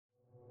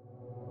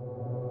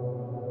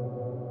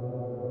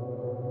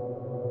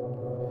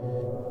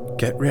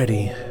Get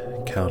ready,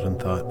 Kaladin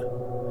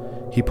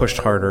thought. He pushed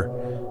harder.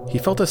 He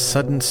felt a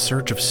sudden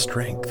surge of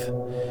strength.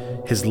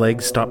 His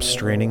legs stopped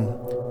straining.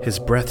 His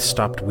breath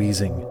stopped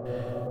wheezing.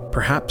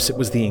 Perhaps it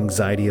was the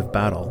anxiety of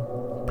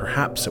battle.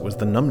 Perhaps it was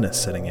the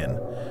numbness setting in.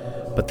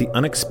 But the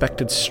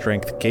unexpected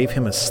strength gave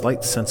him a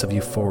slight sense of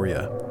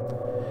euphoria.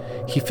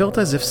 He felt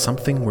as if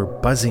something were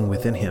buzzing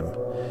within him,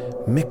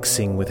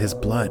 mixing with his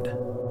blood.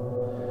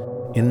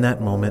 In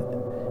that moment,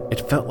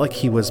 it felt like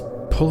he was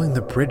pulling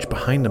the bridge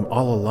behind him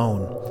all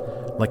alone,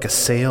 like a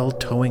sail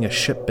towing a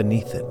ship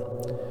beneath it.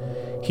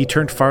 He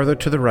turned farther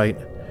to the right,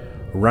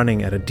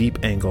 running at a deep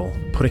angle,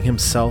 putting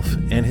himself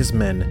and his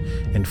men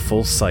in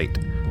full sight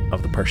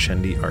of the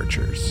Parshendi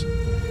archers.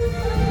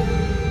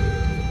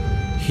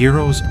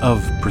 Heroes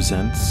of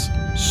presents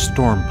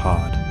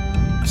Stormpod,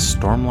 a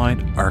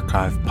Stormlight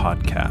Archive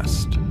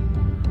podcast.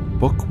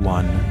 Book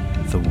 1,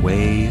 The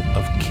Way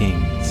of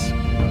Kings.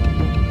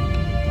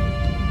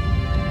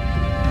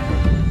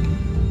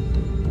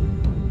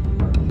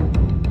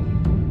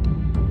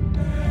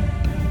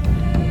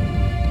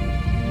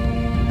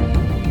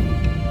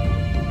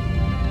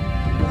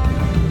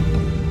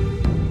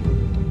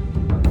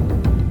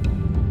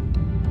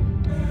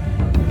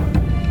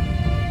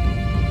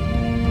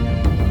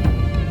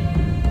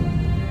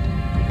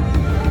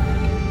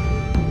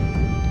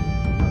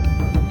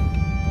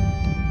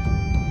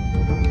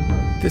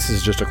 This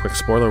is just a quick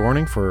spoiler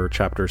warning for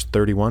chapters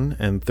 31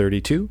 and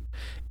 32.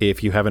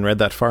 If you haven't read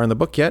that far in the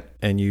book yet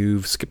and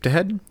you've skipped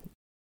ahead,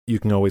 you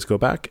can always go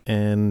back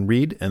and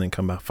read and then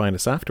come back find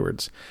us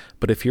afterwards.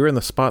 But if you're in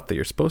the spot that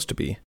you're supposed to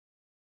be,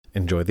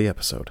 enjoy the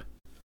episode.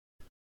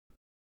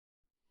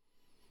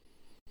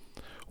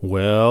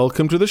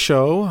 Welcome to the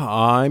show.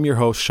 I'm your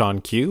host,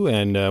 Sean Q,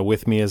 and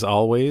with me as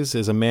always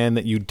is a man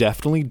that you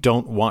definitely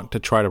don't want to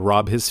try to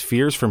rob his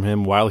fears from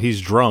him while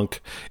he's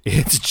drunk.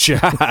 It's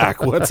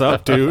Jack. What's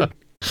up, dude?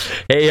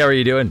 Hey, how are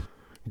you doing?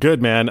 Good,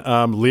 man.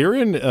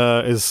 Lirin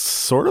is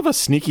sort of a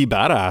sneaky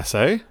badass,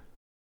 eh?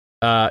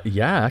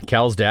 Yeah,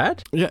 Cal's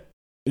dad?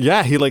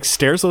 Yeah, he like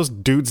stares those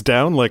dudes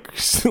down like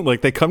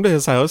they come to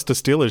his house to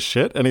steal his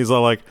shit, and he's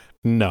all like,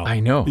 no.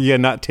 I know. Yeah,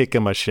 not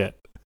taking my shit.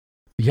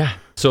 Yeah.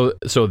 So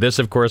this,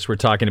 of course, we're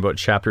talking about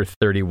chapter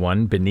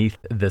 31, Beneath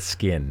the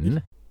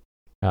Skin.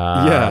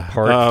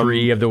 Part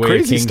 3 of The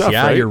Way of Kings. Stuff,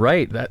 yeah, right? You're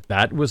right.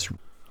 That was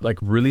like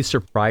really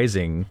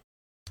surprising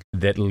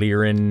that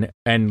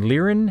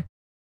Lirin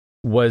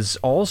was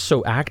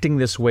also acting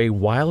this way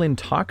while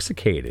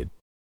intoxicated.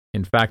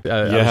 In fact,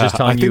 I was just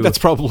telling you, I think that's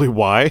probably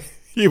why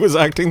he was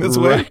acting this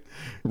way.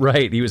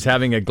 Right. He was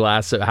having a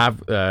glass of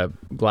it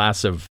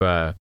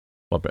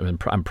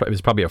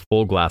was probably a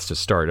full glass to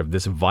start of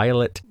this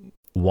violet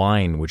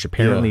wine, which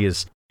apparently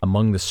is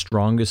among the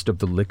strongest of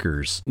the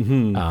liquors.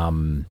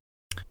 Mm-hmm.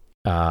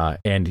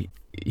 And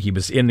he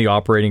was in the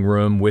operating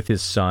room with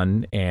his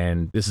son,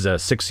 and this is a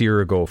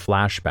 6-year ago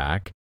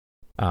flashback.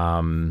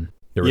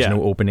 There was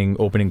no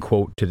opening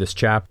quote to this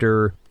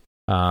chapter,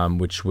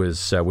 which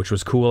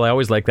was cool. I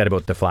always like that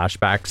about the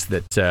flashbacks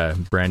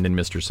that Brandon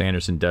Mr.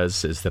 Sanderson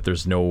does, is that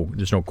there's no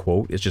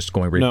quote. It's just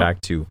going right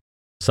back to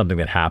something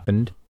that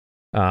happened.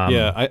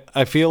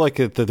 I feel like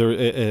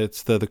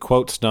it's the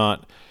quote's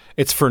not.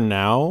 It's for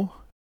now.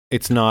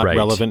 It's not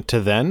relevant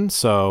to then.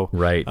 So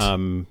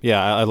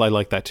I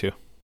like that too.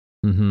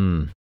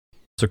 Mm-hmm.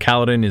 So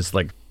Kaladin is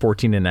like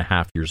 14 and a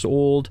half years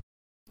old.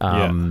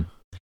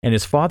 And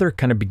his father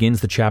kind of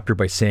begins the chapter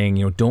by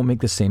saying, don't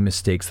make the same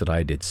mistakes that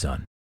I did,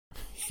 son.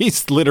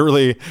 He's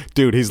literally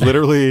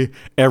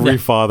every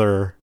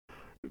father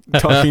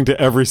talking to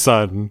every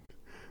son.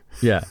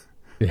 Yeah.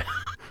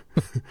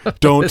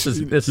 Don't. This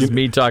is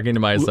me talking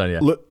to my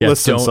son.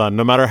 Listen, son.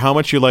 No matter how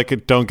much you like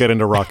it, don't get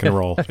into rock and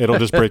roll. It'll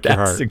just break your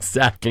heart. That's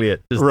exactly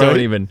it. Just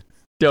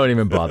don't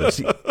even bother.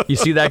 You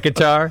see that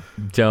guitar?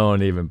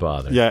 Don't even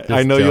bother. Yeah,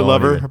 I know you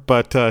love her,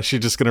 but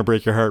she's just gonna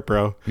break your heart,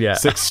 bro. Yeah,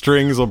 6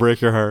 strings will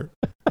break your heart.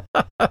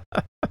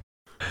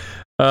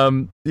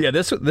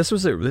 This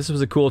was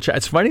a cool chat.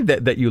 It's funny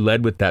that you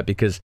led with that,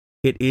 because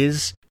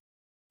it's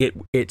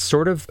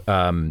sort of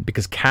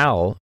because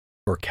Carl,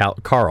 our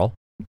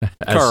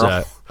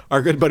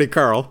good buddy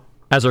Carl,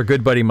 as our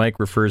good buddy Mike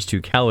refers to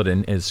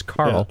Kaladin as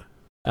Carl.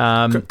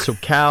 Yeah. So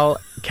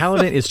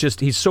Kaladin is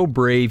he's so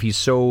brave, he's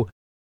so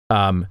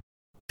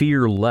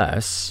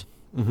fearless,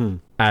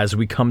 as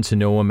we come to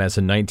know him as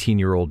a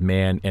 19-year-old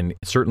man, and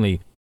certainly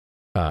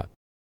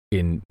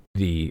in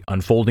the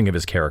unfolding of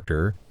his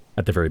character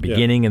at the very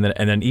beginning, and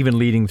then even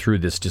leading through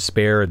this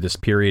despair, this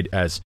period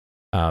as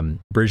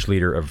bridge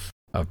leader of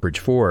Bridge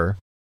 4.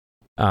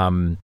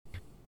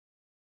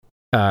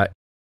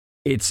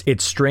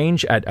 It's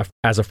strange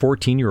as a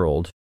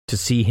 14-year-old to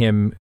see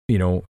him,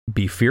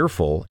 be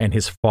fearful, and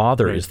his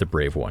father is the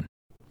brave one.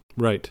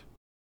 Right.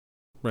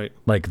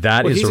 Like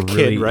that is a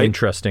really kid,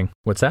 interesting.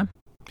 What's that?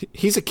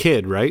 He's a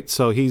kid, right?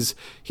 So he's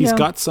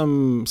got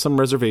some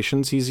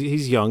reservations.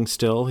 He's young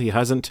still. He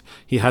hasn't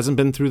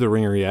been through the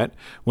ringer yet.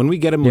 When we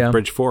get him with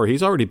Bridge 4,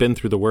 he's already been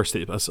through the worst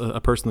that a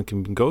person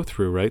can go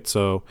through, right?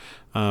 So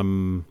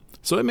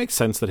So it makes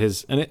sense that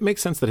his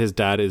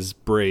dad is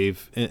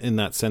brave in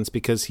that sense,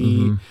 because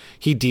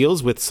he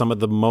deals with some of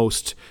the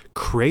most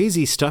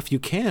crazy stuff you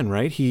can,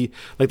 right?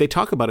 They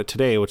talk about it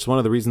today, which is one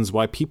of the reasons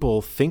why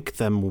people think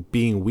them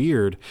being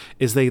weird,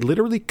 is they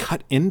literally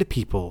cut into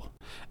people.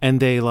 And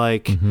they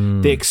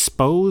they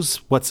expose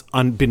what's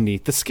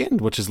beneath the skin,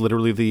 which is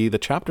literally the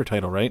chapter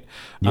title, right?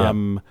 Yeah.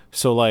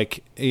 So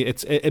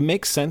it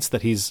makes sense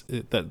that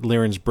that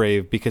Lirin's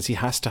brave, because he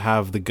has to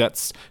have the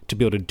guts to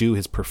be able to do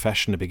his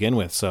profession to begin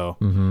with. So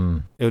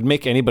it would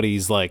make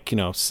anybody's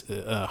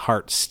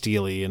heart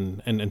steely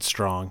and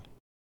strong.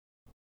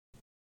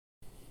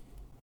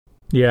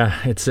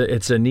 Yeah, it's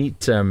a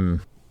neat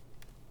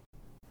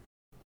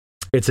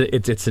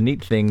it's a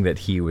neat thing that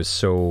he was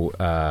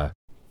so.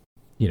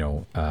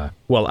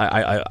 Well,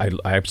 I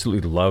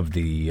absolutely love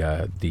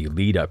the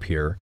lead up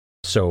here.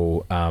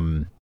 So,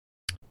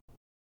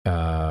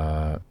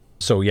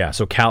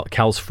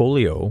 Cal's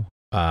folio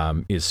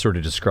is sort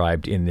of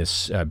described in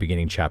this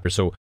beginning chapter.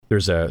 So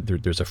there's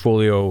a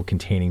folio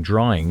containing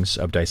drawings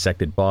of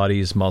dissected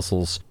bodies,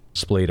 muscles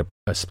splayed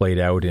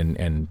out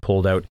and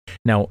pulled out.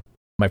 Now,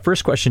 my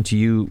first question to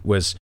you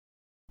was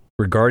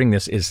regarding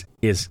this: is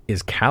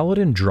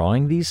Kaladin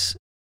drawing these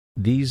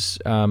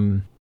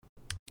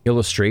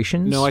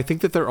illustrations? No, I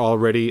think that they're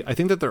already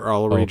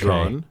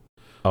drawn.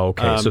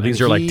 Okay, so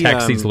these are like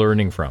texts he's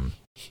learning from.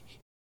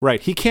 Right.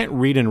 He can't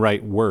read and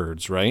write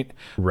words, right?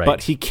 Right.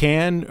 But he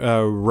can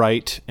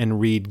write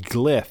and read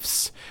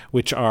glyphs,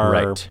 which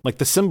are like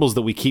the symbols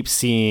that we keep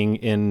seeing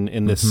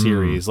in this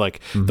series,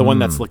 like the one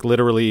that's like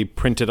literally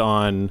printed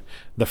on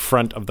the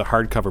front of the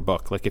hardcover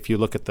book. Like if you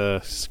look at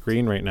the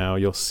screen right now,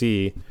 you'll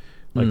see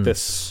like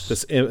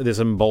this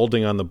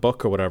embolding on the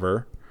book or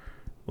whatever.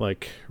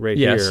 Like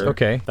here,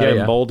 okay, that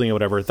embolding or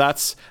whatever.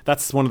 That's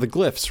one of the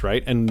glyphs,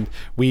 right? And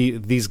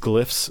these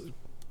glyphs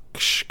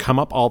come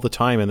up all the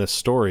time in this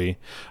story.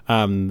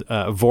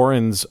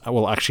 Vorins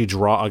will actually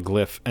draw a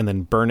glyph and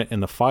then burn it in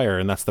the fire,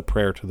 and that's the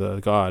prayer to the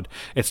god.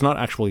 It's not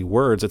actually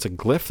words; it's a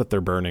glyph that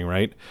they're burning,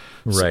 right?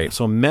 Right.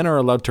 So men are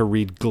allowed to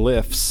read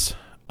glyphs.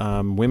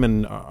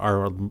 Women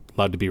are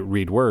allowed to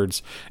read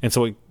words, and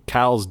so what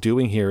Cal's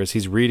doing here is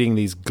he's reading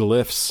these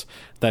glyphs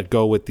that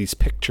go with these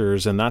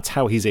pictures, and that's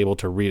how he's able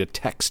to read a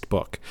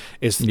textbook.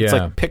 It's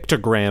like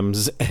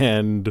pictograms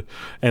and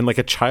like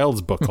a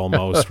child's book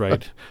almost,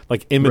 right?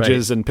 Like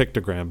images and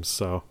pictograms.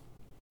 So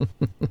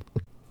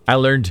I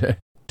learned.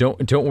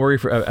 Don't worry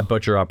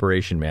about your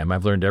operation, ma'am.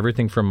 I've learned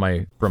everything from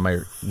my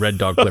Red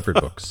Dog Clifford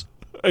books.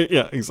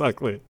 Yeah,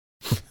 exactly.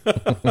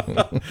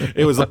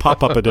 It was a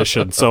pop-up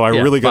edition, so I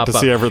really got to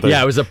see everything.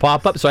 Yeah, it was a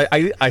pop-up, so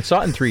I saw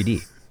it in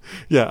 3D.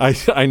 Yeah,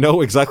 I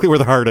know exactly where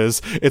the heart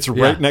is. It's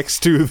right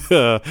next to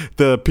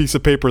the piece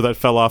of paper that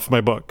fell off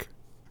my book.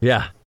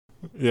 Yeah.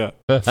 Yeah.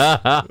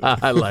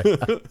 I like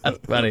that. That's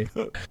funny.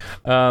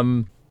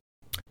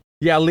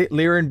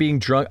 Lirin being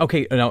drunk.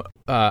 Okay, now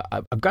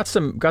I've got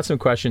some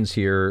questions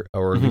here,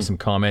 or at least some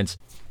comments.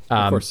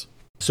 Of course.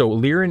 So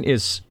Lirin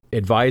is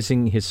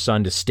advising his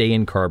son to stay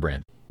in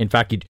Kharbrandt. In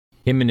fact,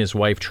 him and his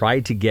wife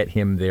tried to get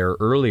him there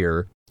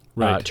earlier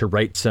to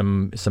write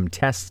some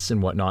tests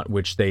and whatnot,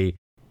 which they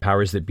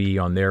powers that be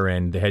on their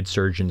end, the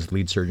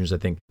lead surgeons, I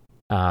think,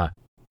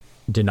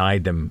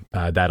 denied them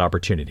that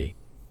opportunity.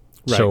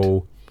 Right.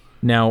 So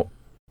now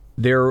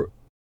there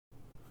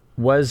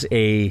was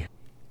a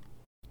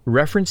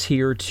reference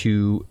here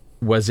to,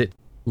 was it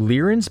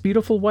Lirin's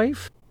beautiful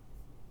wife?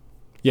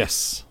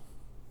 Yes.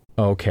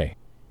 Okay.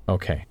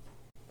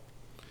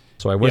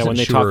 So I wasn't sure. When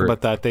they talk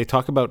about that, they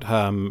talk about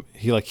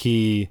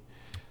he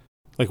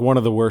one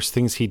of the worst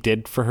things he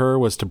did for her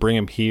was to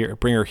bring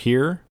her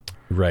here.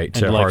 Right,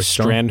 and like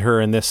strand her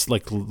in this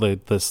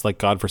this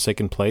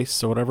godforsaken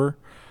place or whatever.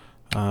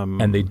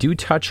 And they do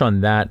touch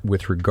on that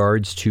with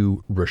regards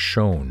to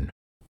Roshon.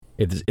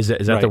 Is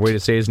that the way to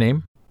say his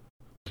name?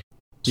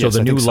 So yes,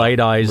 the new Light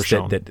Eyes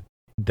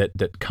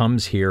that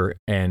comes here,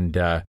 and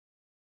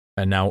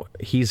now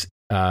he's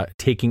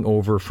taking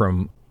over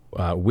from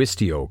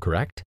Wistio,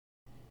 correct?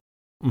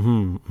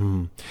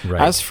 Right.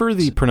 As for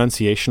the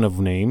pronunciation of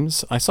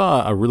names, I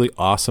saw a really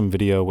awesome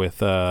video with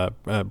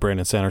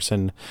Brandon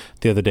Sanderson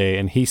the other day,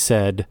 and he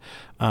said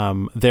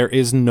there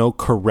is no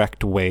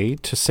correct way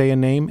to say a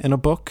name in a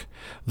book.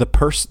 The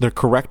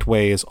correct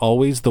way is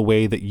always the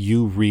way that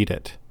you read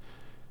it.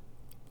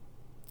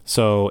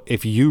 So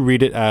if you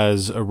read it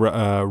as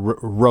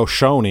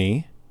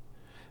Roshoni,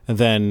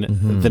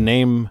 then the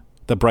name,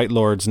 the Bright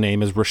Lord's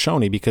name is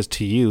Roshoni, because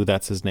to you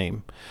that's his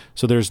name.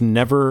 So there's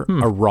never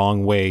a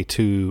wrong way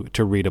to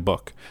read a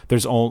book.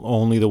 There's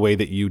only the way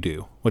that you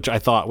do, which I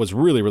thought was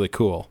really, really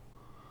cool.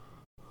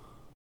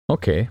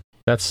 Okay,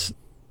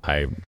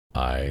 I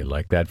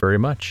like that very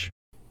much.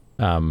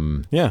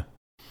 Yeah.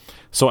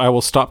 So I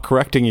will stop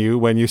correcting you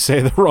when you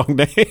say the wrong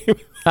name.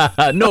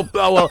 No,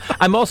 well,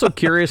 I'm also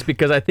curious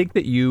because I think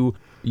that you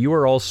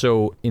are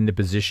also in the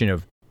position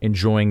of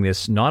enjoying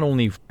this, not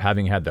only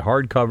having had the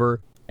hardcover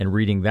and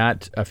reading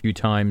that a few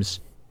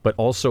times, but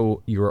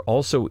also you're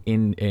also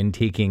in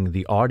taking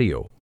the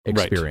audio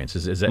experience.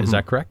 Right. Is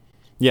that correct?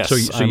 Yes.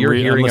 So you're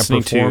hearing a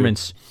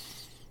performance.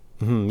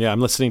 Yeah, I'm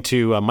listening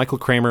to Michael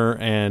Kramer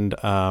and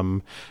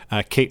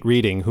Kate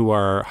Reading, who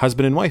are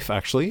husband and wife,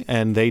 actually,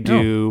 and they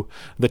do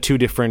the two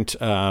different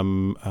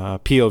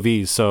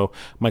POVs. So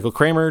Michael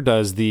Kramer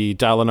does the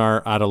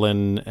Dalinar,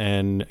 Adolin,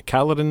 and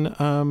Kaladin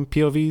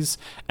POVs,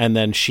 and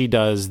then she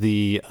does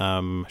the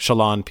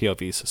Shallan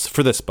POVs,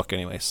 for this book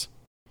anyways.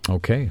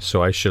 Okay,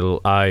 so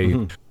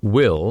I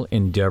will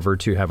endeavor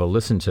to have a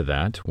listen to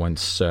that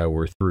once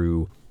we're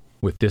through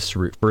with this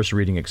first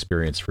reading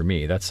experience for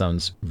me. That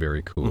sounds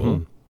very cool.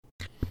 Mm-hmm.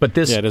 But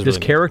this really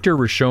character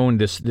was shown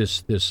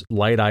this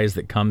Light Eyes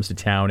that comes to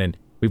town, and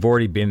we've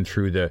already been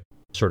through the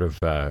sort of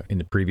in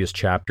the previous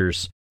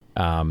chapters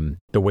the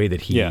way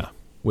that he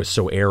was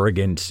so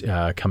arrogant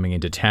coming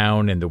into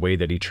town, and the way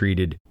that he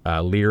treated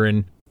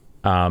Lirin.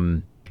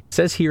 It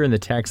says here in the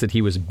text that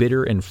he was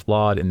bitter and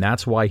flawed, and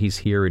that's why he's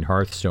here in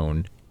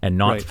Hearthstone and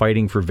not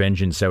fighting for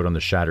vengeance out on the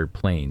Shattered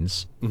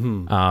Plains.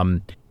 Mm-hmm.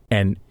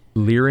 And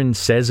Lirin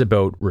says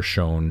about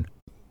Roshone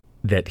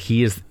that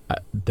he's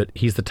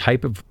the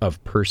type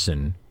of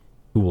person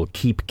who will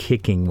keep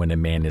kicking when a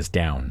man is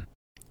down.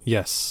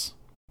 Yes.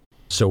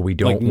 So we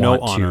don't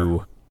want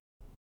to.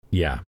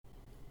 Yeah.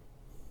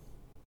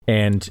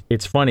 And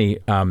it's funny,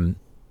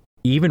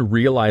 even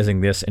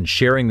realizing this and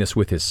sharing this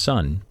with his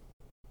son,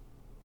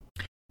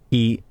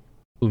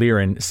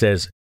 Lirin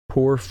says,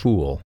 "Poor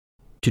fool,"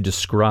 to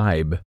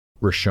describe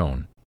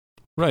Roshone.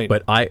 Right.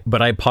 But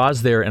I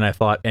paused there and I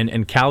thought,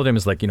 and Kaladin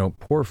is like,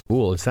 poor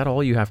fool. Is that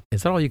all you have?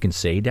 Is that all you can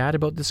say, Dad,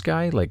 about this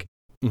guy? Like,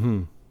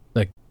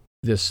 like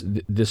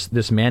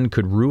this man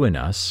could ruin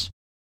us,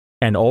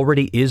 and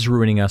already is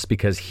ruining us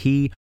because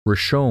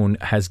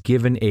Roshone has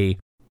given a,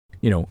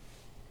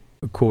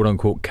 quote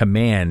unquote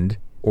command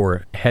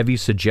or heavy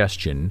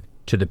suggestion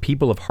to the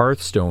people of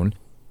Hearthstone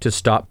to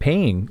stop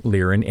paying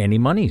Lirin any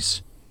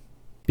monies.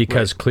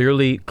 Because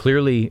clearly,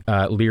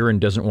 Lirin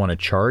doesn't want to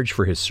charge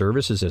for his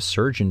services as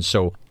surgeon.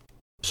 So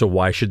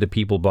why should the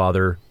people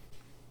bother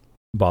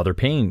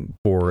paying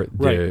for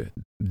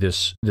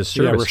this service?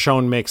 Yeah,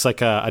 Roshone makes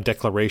like a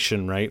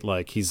declaration, right?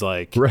 Like he's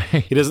like,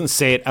 he doesn't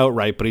say it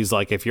outright, but he's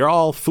like, if you're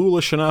all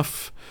foolish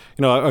enough,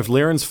 if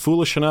Lirin's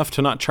foolish enough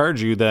to not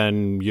charge you,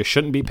 then you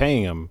shouldn't be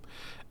paying him.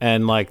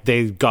 And like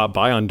they got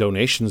by on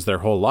donations their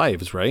whole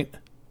lives, right?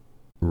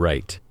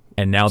 Right,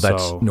 and now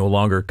that's no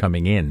longer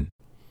coming in.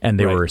 And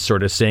they were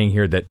sort of saying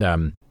here that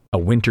a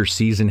winter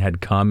season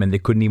had come and they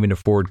couldn't even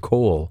afford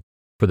coal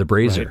for the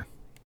brazier.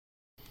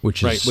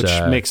 Which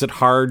makes it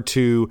hard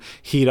to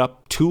heat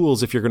up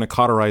tools if you're going to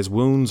cauterize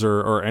wounds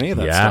or any of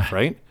that stuff,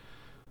 right?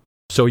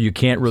 So you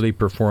can't really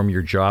perform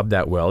your job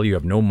that well. You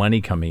have no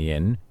money coming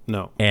in.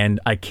 No. And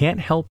I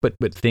can't help but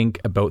think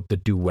about the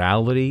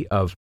duality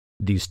of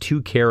these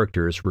two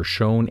characters,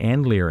 Roshone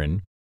and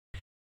Lirin,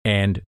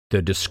 and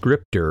the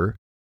descriptor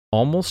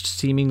almost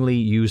seemingly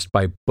used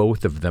by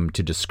both of them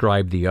to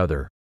describe the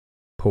other.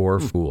 Poor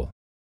fool.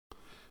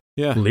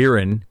 Yeah.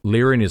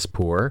 Lirin is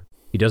poor.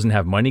 He doesn't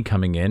have money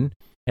coming in,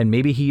 and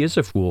maybe he is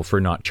a fool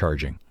for not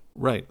charging.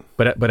 Right.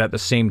 But at the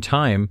same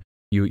time,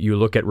 you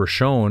look at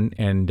Roshone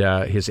and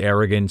his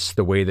arrogance,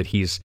 the way that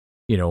he's,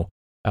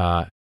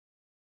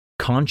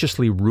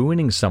 consciously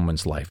ruining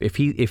someone's life. If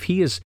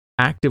he is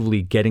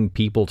actively getting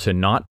people to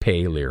not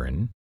pay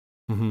Lirin,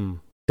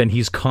 then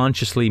he's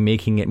consciously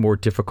making it more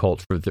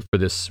difficult for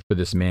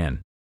this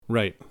man.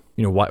 Right.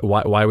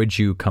 Why would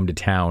you come to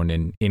town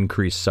and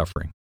increase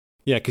suffering?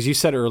 Yeah, because you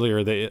said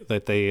earlier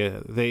that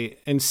they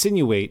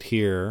insinuate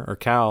here, or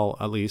Cal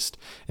at least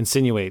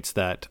insinuates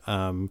that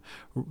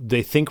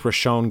they think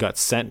Roshone got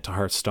sent to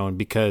Hearthstone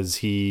because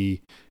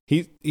he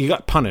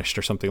got punished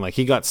or something. Like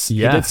he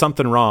did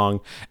something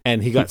wrong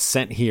and he got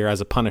sent here as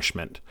a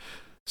punishment.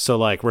 So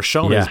like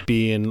Roshone is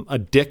being a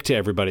dick to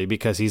everybody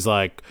because he's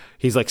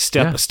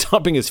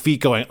stomping his feet,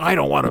 going, "I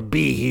don't want to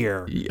be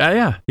here."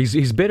 Yeah.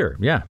 He's bitter.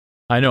 Yeah,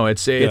 I know. I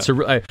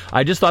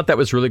just thought that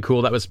was really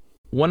cool. That was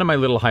one of my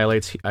little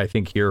highlights, I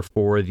think, here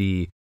for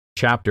the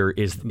chapter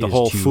is the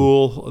whole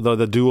fool,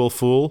 the dual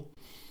fool.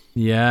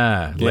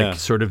 Yeah, like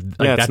sort of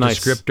like that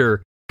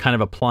descriptor kind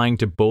of applying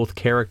to both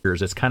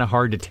characters. It's kind of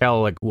hard to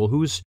tell, like, well,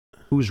 who's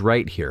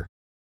right here?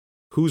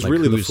 Who's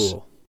really the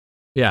fool?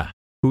 Yeah.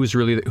 Who's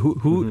really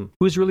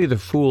who's really the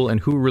fool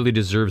and who really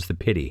deserves the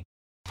pity?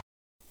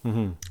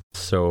 Mm-hmm.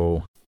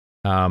 So,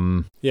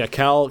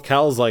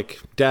 Cal's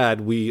like,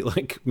 "Dad,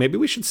 maybe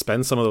we should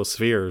spend some of those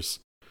spheres.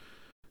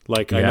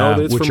 Like, I know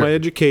that it's for my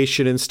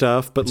education and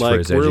stuff, but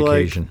like we're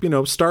education.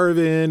 Like,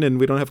 starving and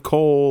we don't have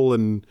coal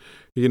and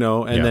then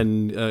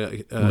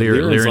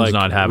Lirin's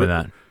not having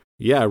that.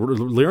 Yeah,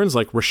 Lirin's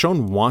like,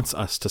 Roshone wants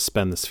us to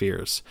spend the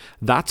spheres.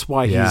 That's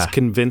why he's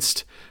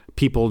convinced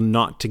people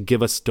not to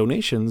give us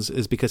donations,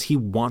 is because he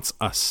wants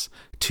us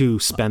to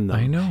spend them.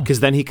 I know.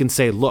 Because then he can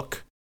say,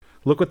 look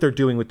what they're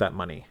doing with that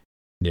money.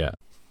 Yeah.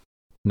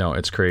 No,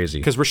 it's crazy.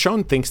 Because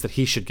Roshone thinks that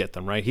he should get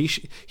them, right?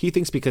 He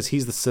thinks because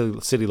he's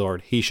the city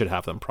lord, he should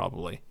have them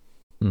probably.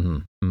 Mm-hmm.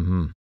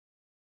 Mm-hmm.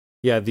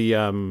 Yeah,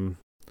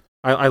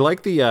 I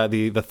like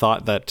the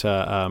thought that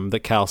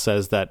that Cal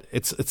says, that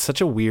it's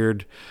such a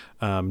weird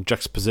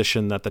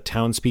juxtaposition that the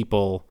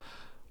townspeople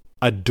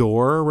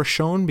adore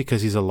Rashon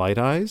because he's a Light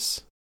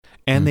Eyes,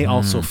 and they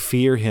also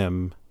fear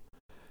him.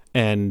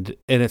 And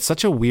it's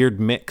such a weird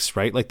mix,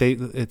 right? Like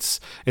it's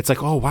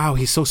like, oh wow,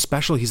 he's so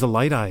special, he's a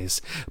Light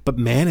Eyes, but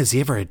man, is he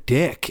ever a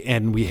dick?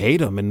 And we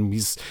hate him, and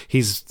he's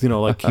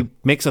like he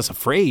makes us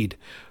afraid.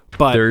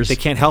 But they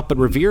can't help but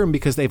revere him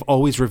because they've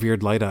always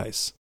revered Light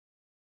Eyes.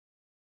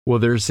 Well,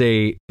 there's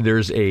I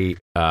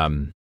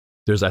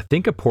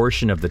think a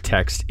portion of the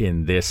text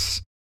in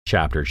this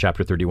chapter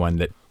 31,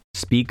 that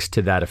speaks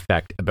to that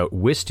effect about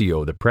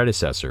Wistio, the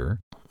predecessor.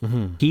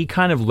 Mm-hmm. He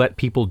kind of let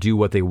people do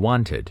what they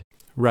wanted.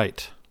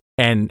 Right.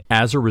 And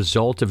as a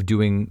result of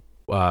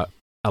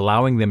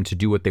allowing them to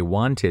do what they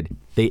wanted,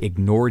 they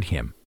ignored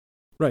him.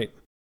 Right.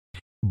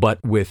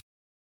 But with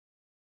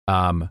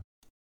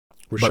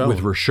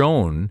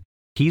Rashon,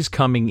 he's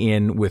coming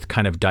in with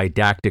kind of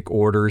didactic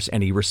orders,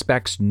 and he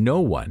respects no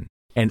one.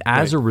 And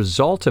as a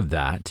result of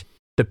that,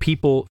 the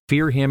people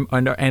fear him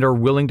and are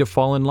willing to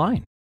fall in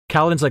line.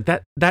 Kaladin's like,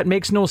 that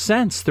makes no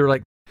sense. They're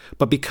like,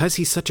 but because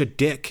he's such a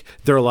dick,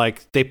 they're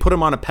like, they put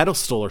him on a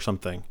pedestal or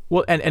something.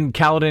 Well, and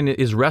Kaladin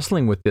is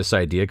wrestling with this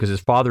idea because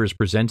his father is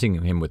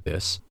presenting him with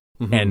this.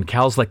 Mm-hmm. And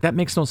Cal's like, that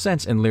makes no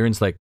sense. And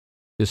Lyran's like,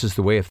 this is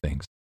the way of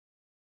things.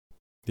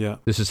 Yeah.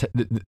 This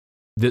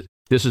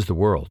is the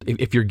world.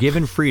 If you're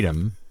given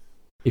freedom,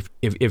 if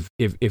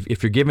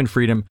you're given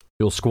freedom,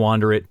 you'll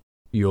squander it.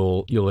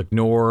 You'll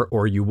ignore,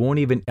 or you won't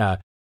even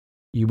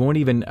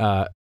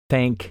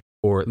thank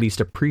or at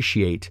least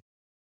appreciate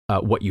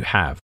what you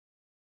have.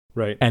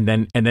 Right. And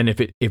then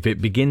if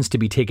it begins to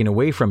be taken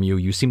away from you,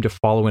 you seem to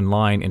follow in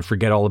line and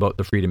forget all about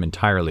the freedom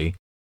entirely,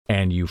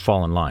 and you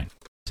fall in line.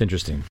 It's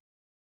interesting.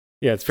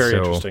 Yeah, it's very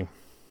interesting.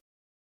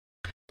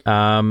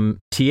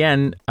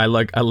 Tien, I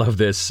love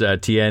this.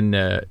 Tien,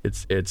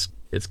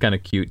 it's kind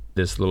of cute,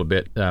 this little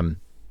bit.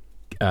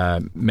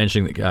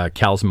 Mentioning that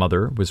Cal's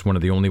mother was one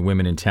of the only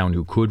women in town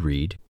who could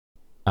read.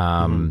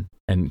 And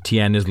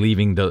Tien is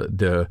leaving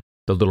the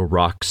little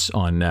rocks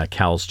on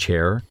Cal's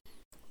chair.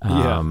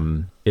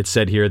 It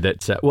said here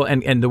that,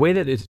 and the way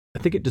that I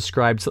think it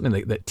described something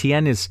like that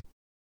Tien is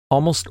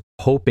almost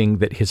hoping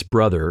that his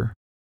brother,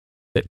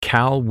 that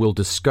Cal will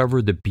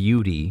discover the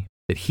beauty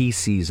that he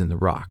sees in the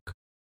rock.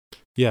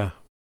 Yeah.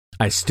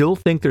 I still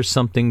think there's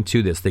something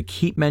to this. They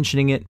keep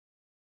mentioning it.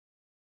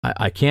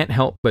 I can't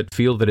help but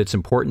feel that it's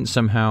important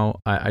somehow.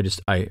 I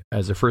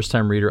as a first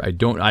time reader, I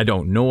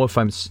don't know if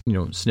I'm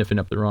sniffing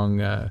up the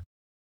wrong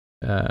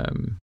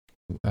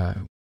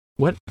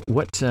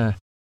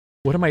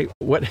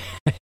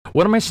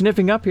what am I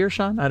sniffing up here,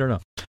 Sean? I don't know.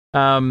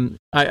 Am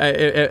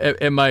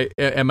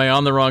I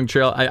on the wrong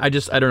trail? I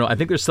don't know. I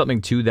think there's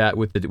something to that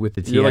with the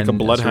Tien. You're like a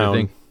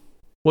bloodhound.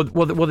 Sort of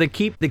well, they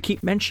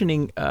keep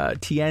mentioning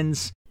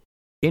Tien's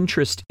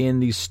interest in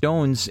these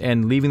stones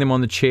and leaving them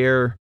on the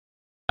chair.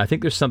 I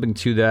think there's something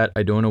to that.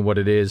 I don't know what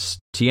it is.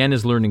 Tien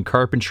is learning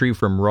carpentry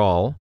from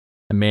Rahl,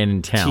 a man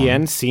in town.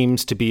 Tien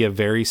seems to be a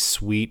very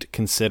sweet,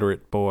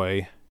 considerate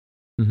boy.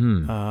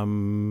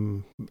 Mm-hmm.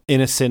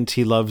 Innocent.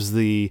 He loves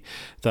the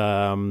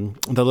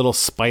little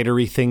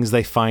spidery things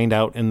they find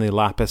out in the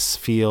lapis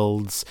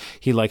fields.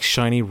 He likes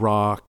shiny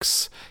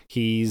rocks.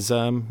 He's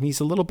a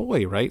little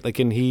boy, right? Like,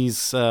 and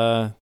he's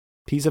a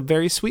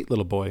very sweet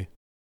little boy.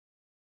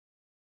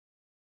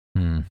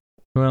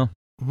 Well,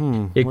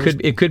 it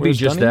could be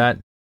just Dunny? That.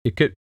 It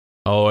could.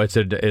 Oh, this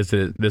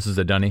is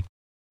a Dunny.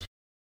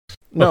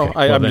 No,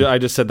 okay, I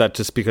just said that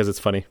just because it's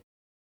funny.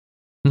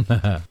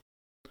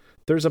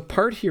 There's a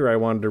part here I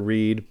wanted to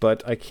read,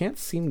 but I can't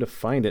seem to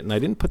find it, and I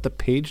didn't put the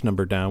page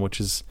number down, which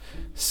is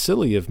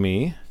silly of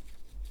me.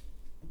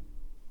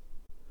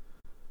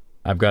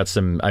 I've got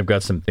some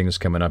things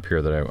coming up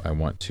here that I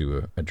want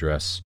to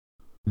address.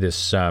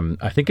 This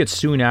I think it's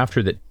soon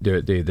after that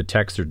the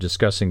text are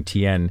discussing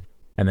Tien,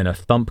 and then a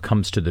thump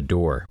comes to the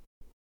door,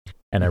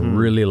 and I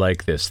really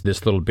like this.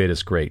 This little bit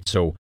is great.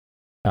 So,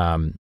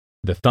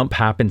 the thump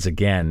happens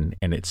again,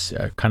 and it's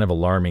kind of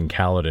alarming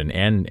Kaladin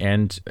and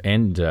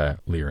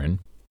Liran.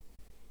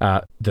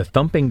 The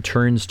thumping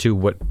turns to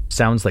what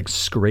sounds like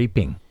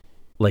scraping,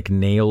 like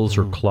nails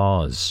or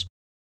claws,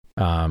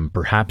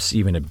 perhaps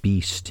even a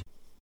beast.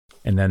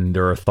 And then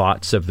there are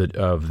thoughts of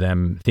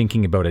them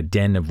thinking about a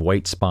den of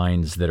white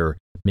spines that are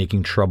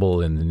making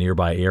trouble in the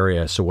nearby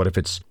area. So what if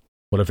it's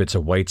a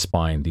white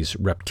spine? These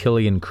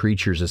reptilian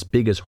creatures as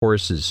big as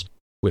horses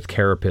with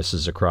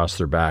carapaces across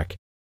their back.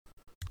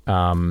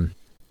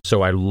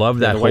 So I love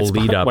that whole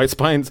lead up. White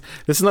spines.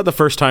 This is not the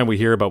first time we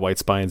hear about white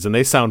spines, and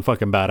they sound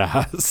fucking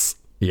badass.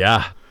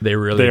 Yeah, they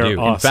really do.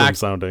 Awesome in fact,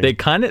 sounding. They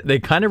kind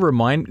of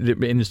remind,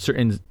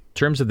 in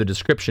terms of the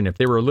description, if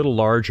they were a little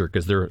larger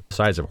because they're the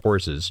size of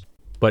horses.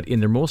 But in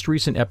their most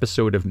recent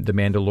episode of The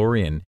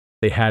Mandalorian,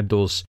 they had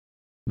those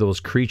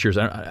creatures.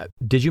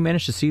 Did you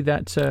manage to see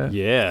that?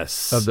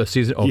 Yes. Of the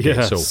season. Okay,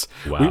 yes.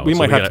 So wow, we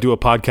might have to do a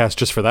podcast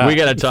just for that. We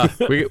gotta talk.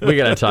 we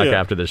gotta talk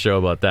after the show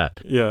about that.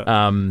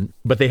 Yeah.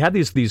 But they had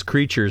these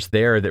creatures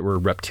there that were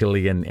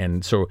reptilian,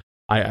 and so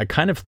I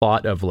kind of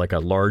thought of like a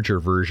larger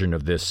version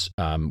of this,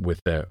 with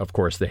of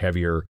course the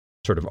heavier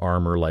sort of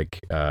armor like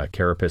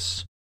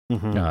carapace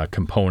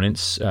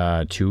components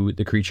to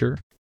the creature.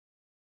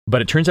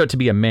 But it turns out to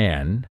be a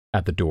man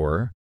at the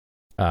door,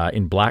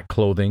 in black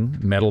clothing,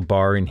 metal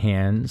bar in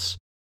hands,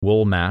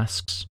 wool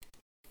masks.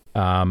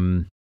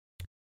 And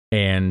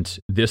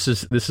this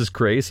is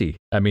crazy.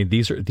 I mean,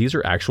 these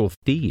are actual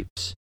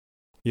thieves.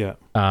 Yeah.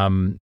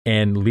 And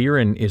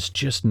Lirin is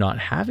just not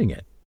having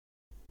it.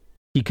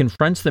 He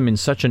confronts them in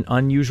such an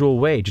unusual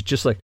way,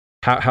 just like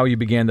how you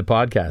began the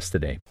podcast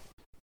today.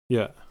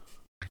 Yeah.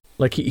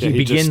 Like he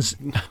begins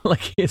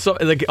like it's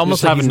like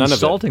almost like he's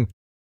insulting.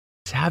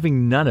 He's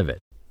having none of it.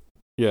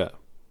 Yeah.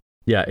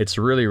 Yeah, it's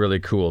really,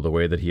 really cool the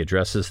way that he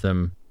addresses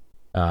them.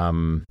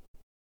 He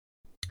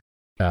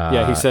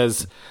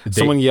says,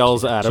 someone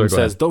yells at him,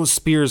 says, "Those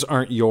spears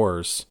aren't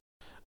yours."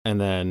 And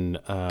then,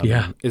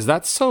 is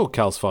that so?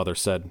 Cal's father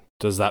said.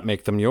 Does that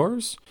make them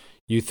yours?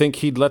 You think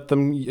he'd let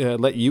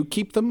you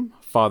keep them?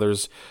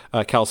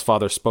 Cal's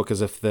father spoke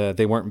as if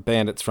they weren't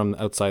bandits from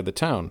outside the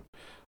town.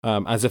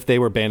 As if they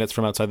were bandits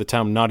from outside the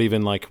town, not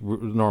even like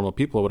normal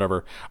people or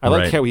whatever. I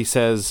like how he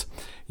says,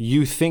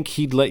 "You think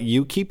he'd let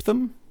you keep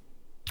them?"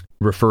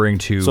 Referring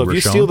to so if Rashon?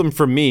 You steal them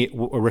from me,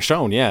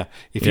 Rashon, yeah.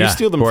 If you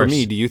steal them from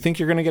me, do you think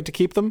you're going to get to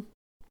keep them?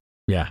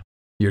 Yeah,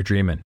 you're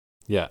dreaming.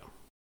 Yeah.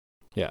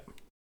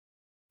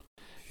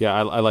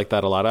 I like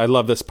that a lot. I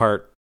love this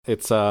part.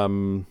 It's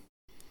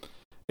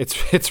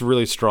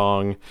really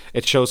strong.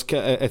 It shows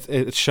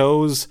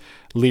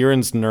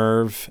Lirin's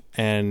nerve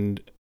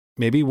and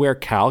maybe where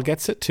Cal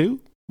gets it too.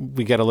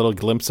 We get a little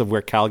glimpse of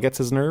where Cal gets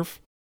his nerve.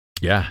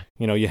 Yeah.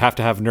 You have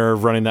to have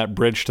nerve running that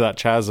bridge to that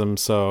chasm,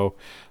 so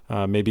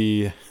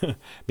maybe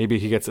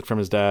he gets it from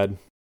his dad.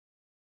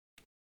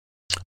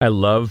 I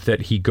love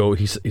that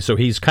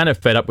he's kind of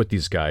fed up with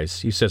these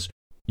guys. He says,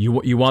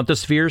 "You want the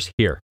spheres?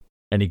 Here."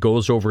 And he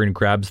goes over and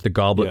grabs the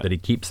goblet that he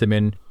keeps them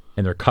in,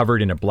 and they're covered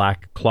in a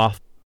black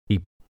cloth. He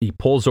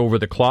pulls over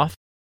the cloth,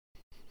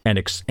 and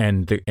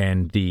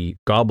the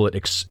goblet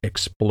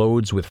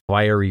explodes with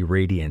fiery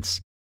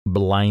radiance,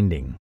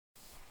 blinding.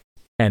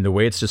 And the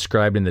way it's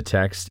described in the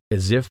text,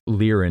 as if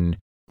Lirin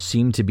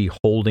seemed to be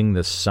holding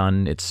the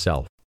sun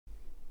itself.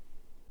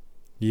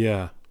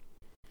 Yeah.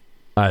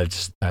 I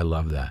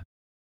love that.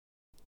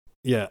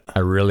 Yeah. I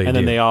really do. And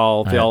then they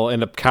all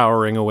end up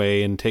cowering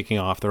away and taking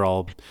off. They're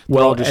all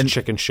just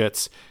chicken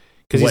shits.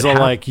 Because he's all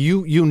like,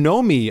 you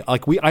know me.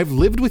 Like I've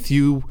lived with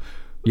you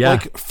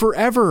like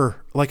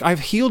forever. Like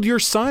I've healed your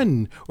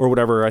son or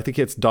whatever. I think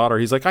it's daughter.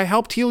 He's like, I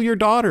helped heal your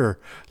daughter.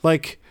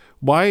 Why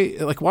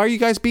are you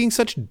guys being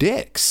such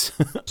dicks?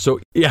 So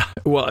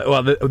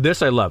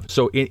this I love.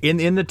 So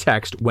in the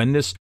text, when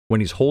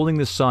he's holding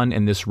the sun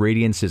and this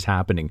radiance is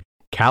happening,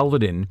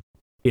 Kaladin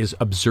is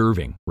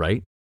observing,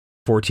 right?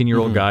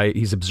 14-year-old guy,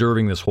 he's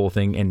observing this whole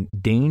thing, and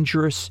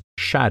dangerous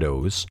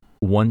shadows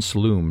once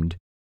loomed,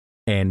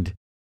 and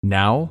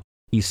now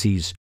he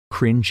sees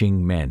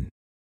cringing men.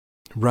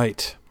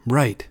 Right.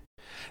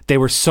 They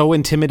were so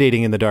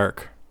intimidating in the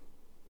dark.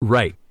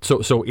 Right.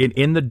 So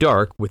in the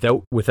dark,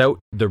 without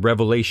the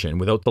revelation,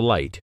 without the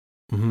light,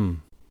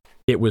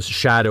 it was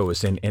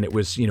shadows and it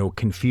was,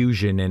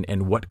 confusion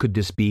and what could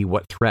this be?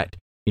 What threat?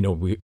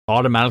 We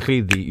automatically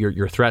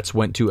your threats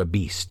went to a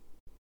beast.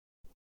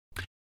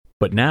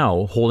 But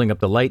now, holding up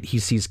the light, he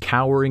sees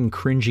cowering,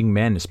 cringing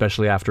men,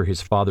 especially after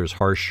his father's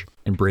harsh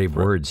and brave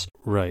words.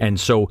 Right. And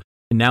so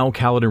now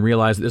Kaladin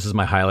realized, this is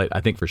my highlight,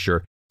 I think for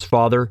sure, his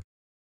father,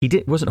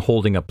 wasn't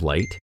holding up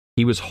light.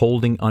 He was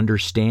holding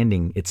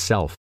understanding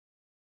itself.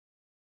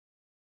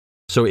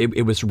 So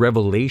it was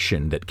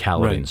revelation that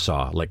Kaladin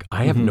saw. Like,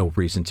 I have no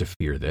reason to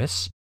fear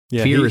this.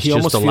 Yeah, fear is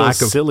just a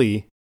lack of...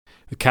 silly.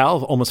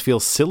 Cal almost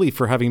feels silly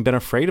for having been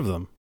afraid of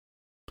them.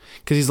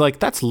 Because he's like,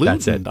 that's Luton.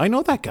 That's it. I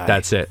know that guy.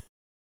 That's it.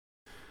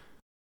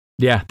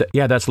 Yeah,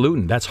 that's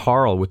Luton. That's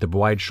Harl with the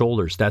wide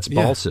shoulders. That's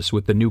Balsus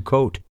with the new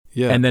coat.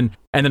 Yeah. And then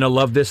I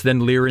love this.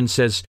 Then Lirin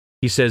says,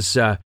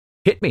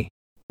 hit me,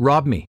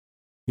 rob me.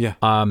 Yeah.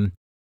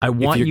 I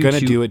want you to... If you're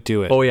going to do it,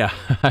 do it. Oh, yeah.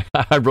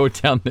 I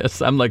wrote down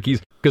this. I'm like,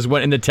 because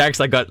when in the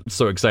text, I got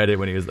so excited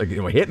when he was like,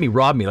 hit me,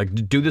 rob me, like,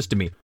 do this to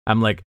me.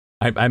 I'm like,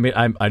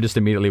 I just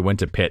immediately went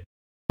to Pitt.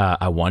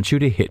 I want you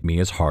to hit me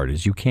as hard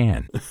as you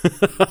can.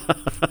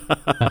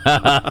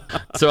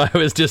 So I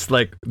was just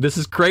like, this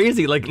is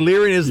crazy. Like,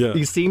 Lirin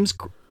he seems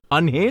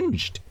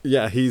unhinged.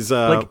 Yeah, he's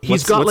what's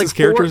his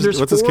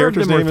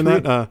character's name in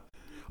that?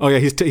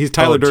 He's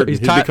Tyler Durden.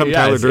 He's become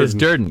Tyler Durden. It's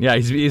Durden. Yeah,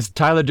 he's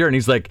Tyler Durden.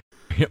 He's like,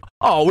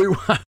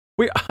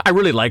 I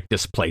really like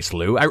this place,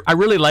 Lou. I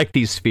really like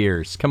these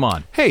spheres. Come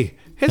on. Hey,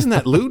 isn't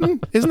that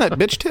Luton? Isn't that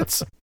bitch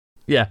tits?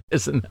 Yeah,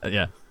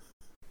 yeah.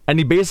 And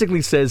he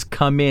basically says,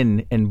 come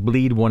in and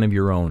bleed one of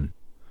your own.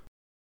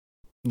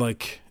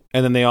 Like,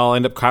 and then they all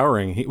end up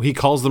cowering. He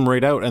calls them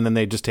right out, and then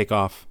they just take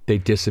off. They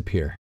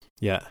disappear.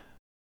 Yeah.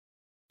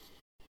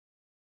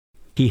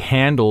 He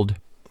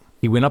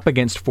went up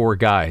against 4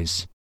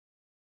 guys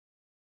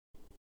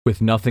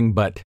with nothing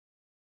but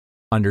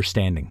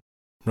understanding.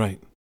 Right.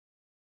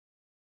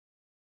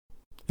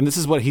 And this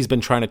is what he's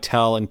been trying to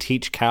tell and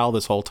teach Cal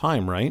this whole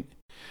time, right?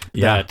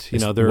 Yeah. That,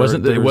 it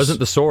wasn't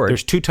the sword.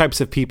 There's 2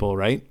 types of people,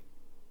 right?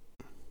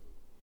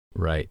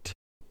 Right.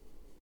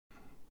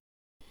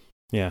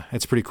 Yeah,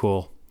 it's pretty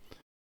cool.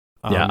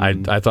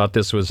 I thought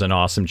this was an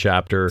awesome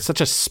chapter.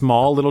 Such a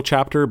small little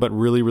chapter, but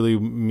really, really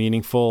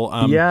meaningful.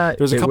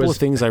 There's a couple of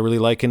things I really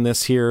like in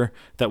this here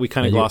that we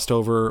kind of glossed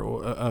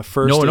over.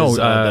 First,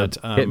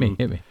 hit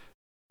me.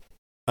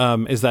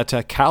 Is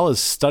that Cal is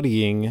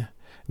studying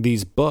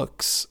these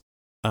books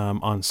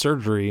on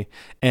surgery,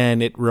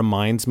 and it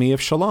reminds me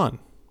of Shallan.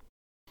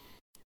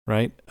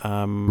 Right?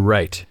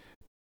 Right.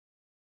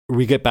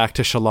 We get back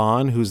to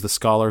Shallan, who's the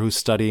scholar who's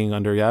studying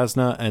under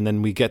Yasna, and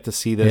then we get to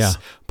see this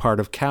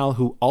part of Cal,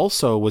 who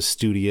also was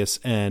studious,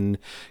 and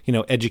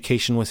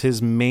education was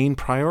his main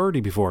priority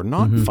before,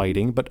 not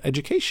fighting, but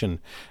education.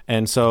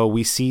 And so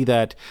we see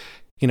that,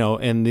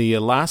 in the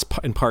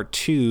in part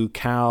 2,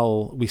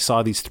 Cal, we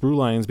saw these through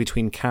lines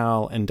between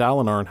Cal and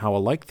Dalinar and how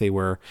alike they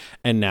were,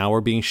 and now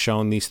we're being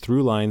shown these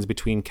through lines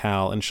between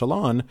Cal and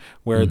Shallan,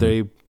 where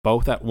they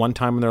both at one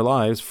time in their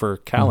lives, for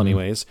Cal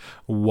anyways,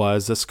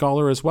 was a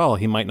scholar as well.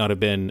 He might not have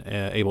been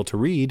able to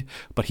read,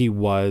 but he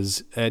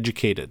was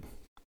educated.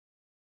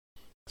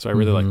 So I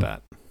really like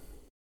that.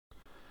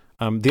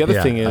 The other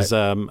thing is,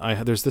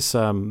 there's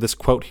this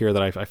quote here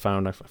that I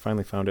found. I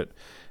finally found it.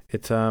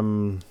 It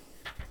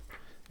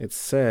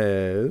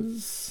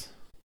says,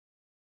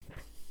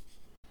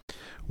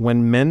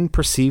 "When men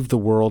perceive the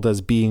world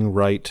as being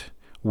right,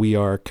 we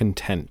are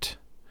content.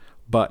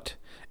 But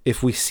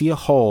if we see a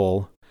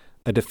hole,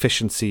 a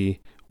deficiency,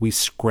 we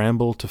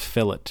scramble to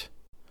fill it."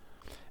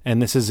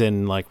 And this is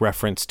in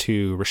reference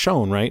to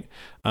Rashon, right?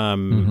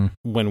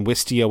 When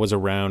Wistia was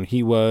around,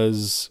 he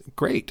was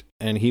great,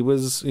 and he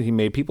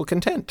made people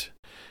content,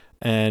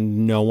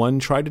 and no one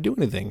tried to do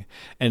anything.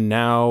 And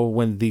now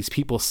when these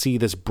people see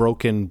this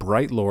broken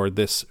Bright Lord,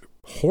 this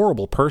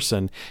horrible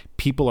person,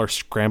 people are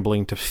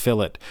scrambling to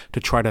fill it,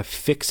 to try to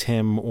fix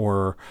him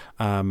or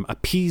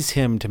appease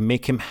him, to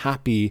make him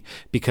happy,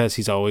 because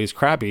he's always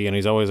crabby and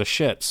he's always a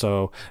shit.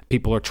 So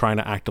people are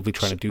actively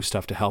trying to do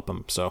stuff to help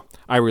him. So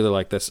I really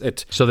like this.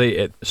 So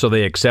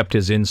they accept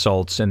his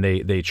insults, and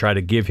they try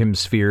to give him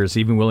spheres,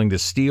 even willing to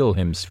steal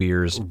him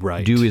spheres,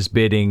 right? Do his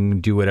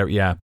bidding, do whatever.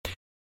 Yeah,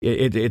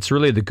 it's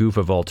really the goof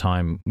of all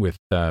time with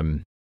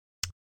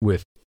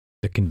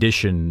the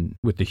condition,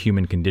 with the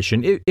human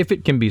condition, if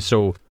it can be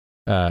so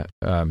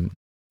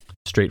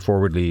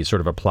straightforwardly sort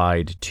of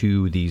applied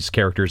to these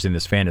characters in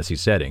this fantasy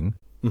setting.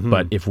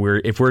 But if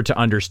we're to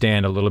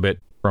understand a little bit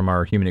from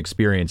our human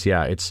experience,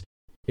 it's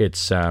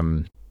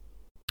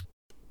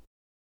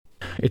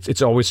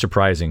always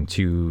surprising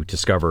to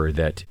discover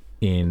that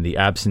in the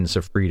absence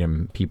of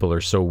freedom, people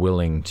are so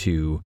willing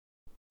to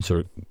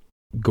sort of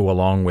go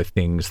along with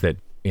things that,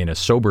 in a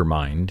sober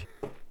mind,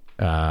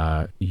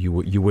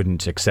 you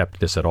wouldn't accept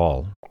this at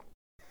all.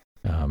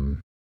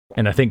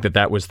 And I think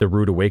that was the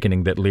rude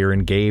awakening that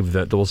Lirin gave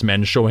those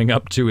men showing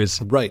up to his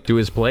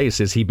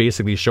place, is he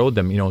basically showed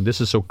them,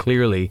 this is so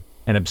clearly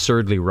and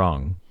absurdly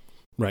wrong.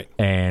 Right.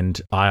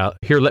 And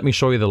let me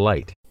show you the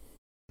light.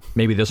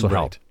 Maybe this will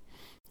help.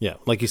 Yeah,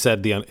 like you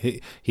said,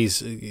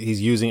 he's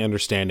using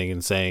understanding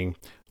and saying,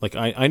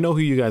 I know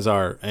who you guys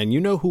are, and you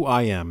know who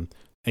I am,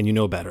 and you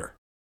know better.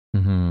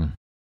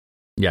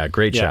 Yeah,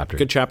 great chapter.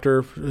 Good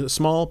chapter,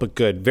 small but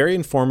good, very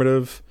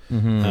informative.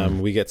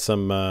 We get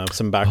some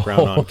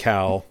background on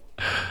Cal.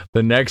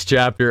 The next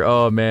chapter,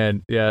 oh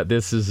man, yeah,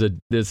 this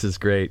is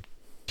great.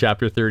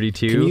 Chapter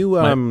 32. Can you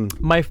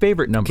my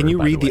favorite number? Can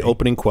you read the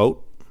opening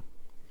quote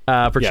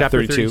for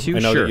chapter 32? I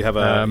know sure. that you have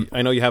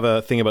I know you have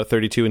a thing about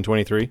 32 and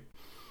 23.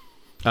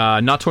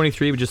 Not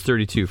 23, but just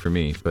 32 for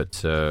me.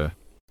 But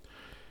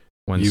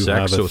one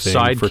sec. So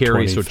side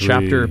carry.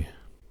 23.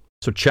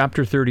 So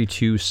chapter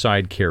 32,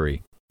 side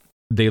carry.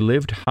 They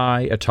lived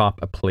high atop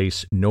a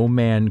place no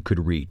man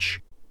could reach,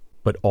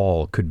 but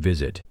all could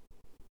visit.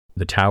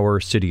 The tower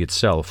city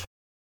itself,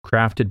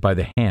 crafted by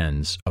the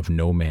hands of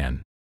no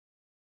man.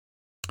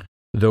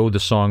 Though the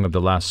Song of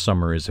the Last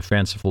Summer is a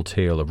fanciful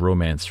tale of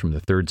romance from the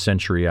 3rd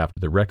century after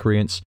the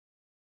Recreants,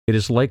 it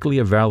is likely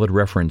a valid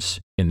reference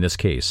in this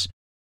case.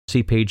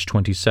 See page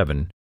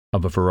 27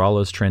 of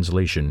Varala's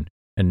translation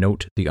and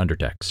note the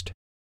undertext.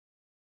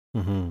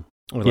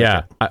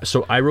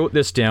 So I wrote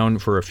this down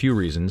for a few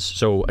reasons.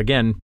 So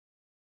again,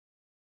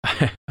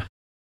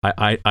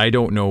 I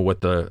don't know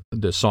what the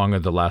Song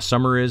of the Last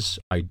Summer is.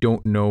 I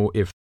don't know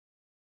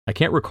I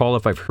can't recall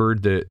if I've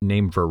heard the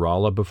name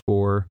Varala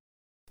before.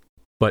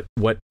 But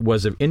what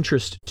was of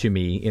interest to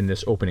me in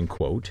this opening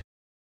quote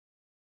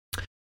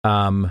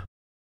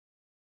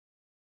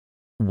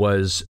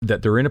was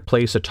that they're in a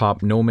place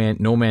atop no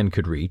man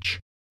could reach,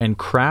 and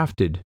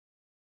crafted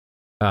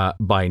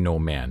by no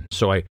man.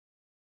 So I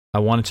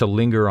wanted to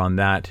linger on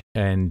that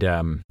and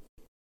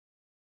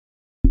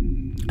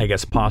I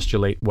guess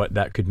postulate what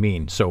that could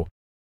mean. So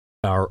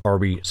are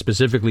we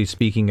specifically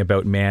speaking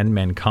about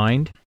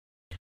mankind,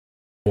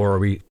 or are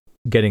we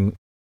getting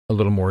a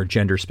little more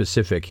gender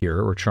specific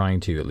here, or trying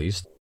to at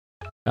least?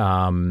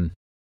 Sorry,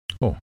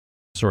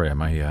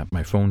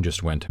 my phone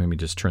just went. Let me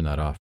just turn that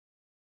off.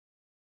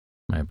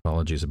 My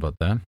apologies about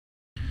that.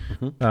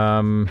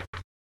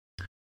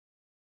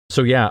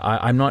 So yeah,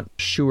 I'm not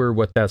sure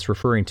what that's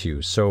referring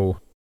to. So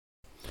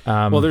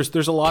Well,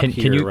 there's a lot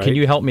here, right? Can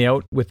you help me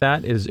out with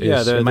that?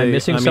 Am I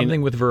missing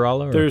something with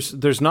Varela? Or?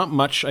 There's not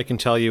much I can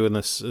tell you in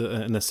this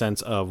in the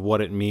sense of what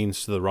it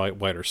means to the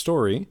wider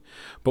story,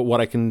 but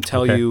what I can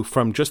tell you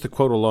from just the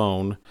quote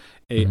alone,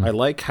 I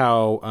like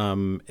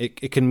how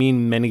it can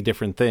mean many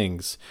different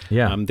things.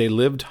 Yeah. They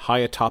lived high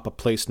atop a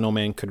place no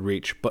man could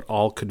reach, but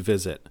all could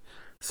visit.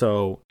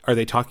 So are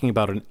they talking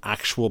about an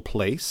actual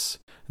place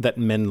that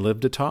men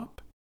lived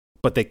atop?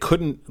 But they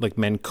couldn't, like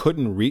men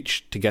couldn't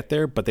reach to get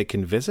there, but they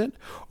can visit?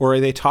 Or are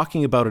they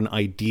talking about an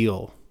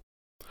ideal?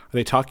 Are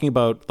they talking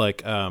about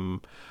like a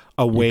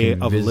way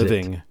of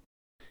living?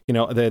 You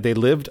know, they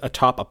lived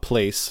atop a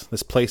place,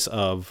 this place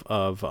of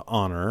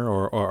honor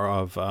or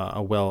of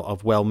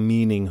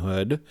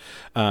well-meaninghood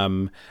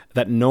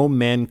that no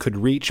man could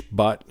reach,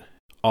 but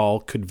all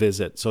could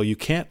visit. So you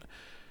can't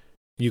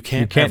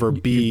ever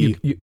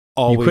be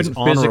always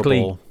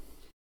honorable.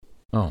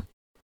 Oh.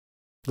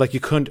 Like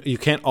you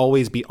can't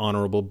always be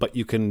honorable, but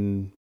you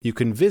can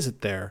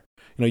visit there.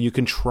 You know, you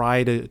can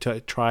try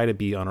to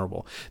be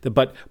honorable.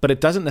 But it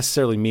doesn't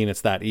necessarily mean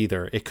it's that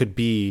either. It could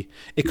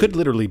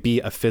literally be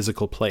a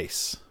physical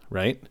place,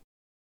 right?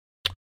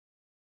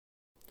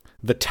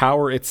 The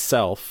tower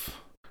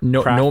itself.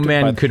 No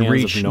man could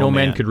reach. No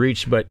man could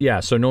reach, but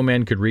yeah, so no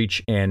man could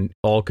reach and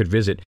all could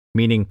visit,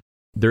 meaning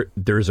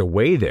there's a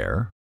way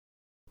there.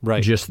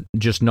 Right.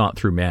 Just not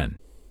through men.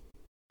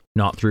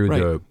 Not through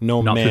the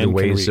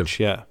ways of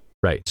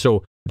right.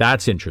 So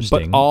that's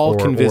interesting. But all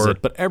can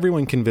visit. But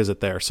everyone can visit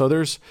there.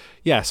 So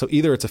so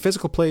either it's a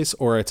physical place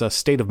or it's a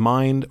state of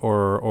mind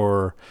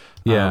or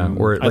I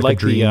like a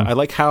dream. I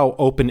like how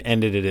open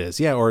ended it is.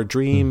 Yeah, or a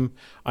dream.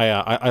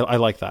 I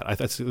like that.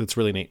 It's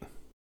really neat.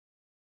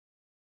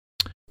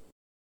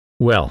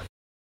 Well,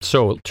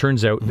 so it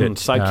turns out that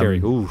side carry.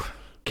 Ooh.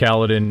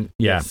 Kaladin.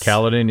 Yeah, yes.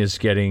 Kaladin is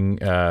getting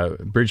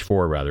Bridge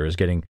 4 rather is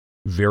getting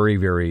very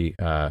very.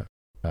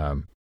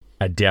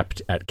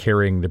 Adept at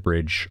carrying the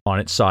bridge on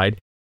its side,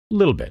 a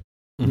little bit,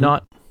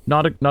 not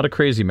a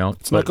crazy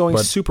amount. It's not going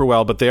super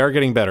well, but they are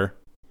getting better.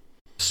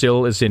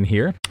 Syl is in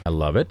here. I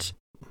love it.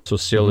 So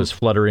Syl is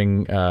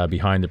fluttering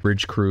behind the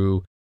bridge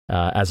crew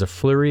as a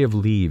flurry of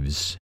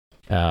leaves,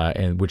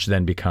 and which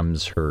then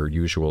becomes her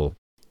usual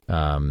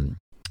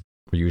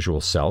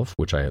self,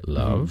 which I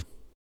love.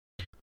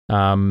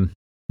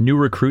 New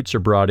recruits are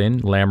brought in.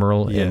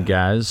 Lamoral and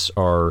Gaz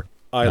are.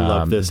 I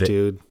love this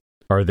dude.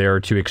 Are there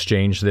to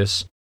exchange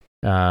this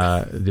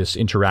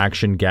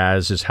interaction.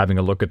 Gaz is having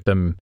a look at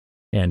them,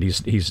 and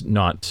he's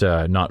not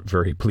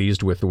very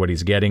pleased with what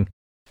he's getting.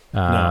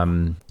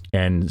 And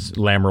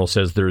Lamoral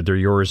says they're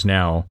yours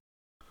now,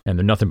 and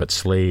they're nothing but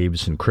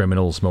slaves and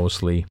criminals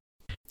mostly.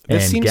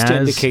 This seems to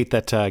indicate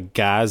that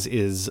Gaz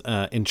is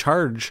in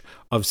charge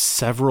of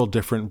several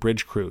different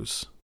bridge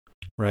crews,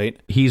 right?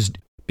 He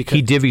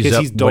divvies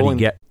up what he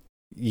gets.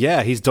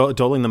 Yeah, he's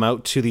doling them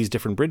out to these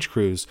different bridge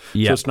crews.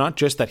 Yeah. So it's not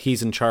just that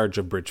he's in charge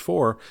of Bridge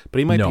 4, but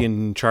he might be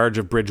in charge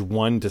of Bridge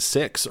 1 to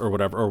 6 or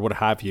whatever, or what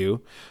have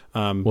you.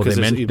 Well,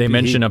 they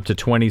mention up to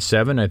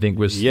 27, I think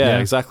was... Yeah,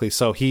 exactly.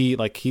 So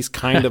he's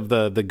kind of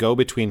the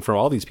go-between for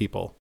all these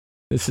people.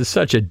 This is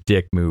such a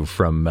dick move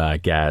from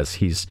Gaz.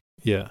 He's...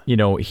 Yeah. You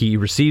know, he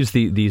receives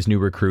these new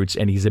recruits,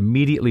 and he's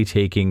immediately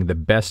taking the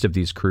best of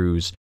these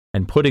crews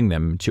and putting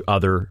them to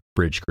other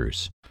bridge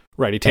crews.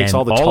 Right, he takes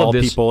all the tall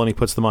people and he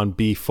puts them on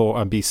B4,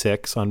 on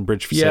B6, on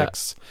Bridge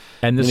 6.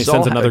 And then he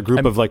sends another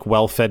group of like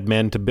well-fed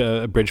men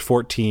to Bridge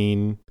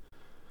 14.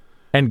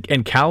 And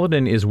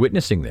Kaladin is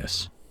witnessing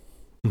this.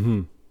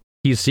 Mm-hmm.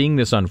 He's seeing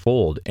this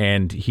unfold,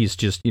 and he's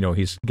just,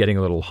 he's getting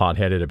a little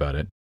hot-headed about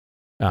it.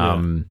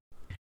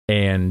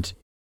 And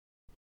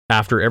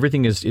after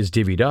everything is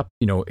divvied up,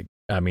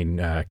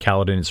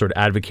 Kaladin is sort of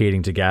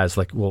advocating to Gaz,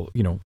 like, well,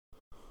 you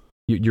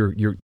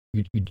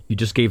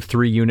just gave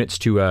 3 units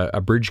to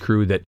a bridge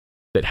crew that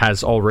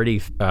has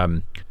already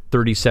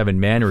 37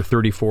 men or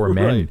 34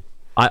 men.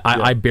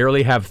 I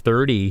barely have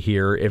 30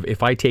 here.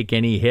 If I take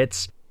any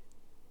hits,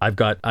 I've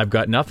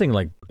got nothing.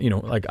 Like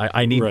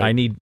I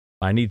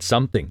need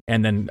something.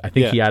 And then I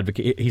think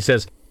he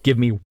says, give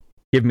me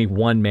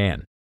 1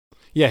 man.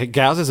 Yeah,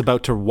 Gaz is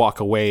about to walk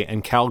away,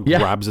 and Cal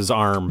grabs his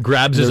arm.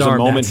 There's a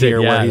moment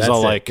here where he's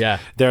all like,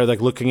 they're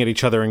like looking at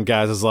each other, and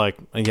Gaz is like,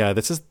 yeah,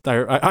 this is,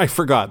 I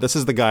forgot. This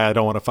is the guy I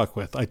don't want to fuck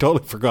with. I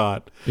totally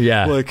forgot.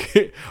 Yeah.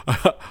 Like,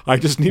 I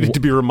just needed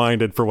to be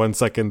reminded for 1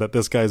 second that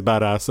this guy's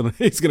badass, and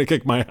he's going to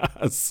kick my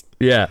ass.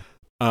 Yeah.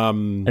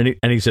 And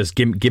he says,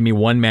 give me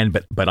 1 man,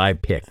 but I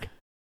pick.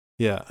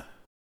 Yeah.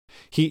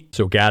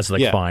 So Gaz is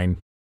like, fine,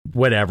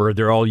 whatever.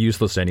 They're all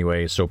useless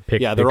anyway, so pick.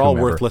 Yeah, they're all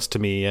worthless to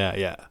me.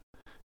 Yeah.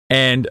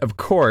 And of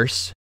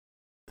course,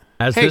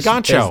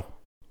 Goncho.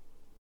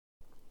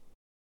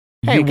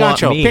 Hey,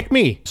 Goncho, pick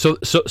me. So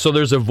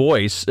there's a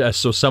voice.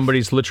 So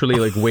somebody's literally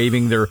like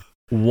waving their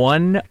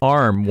one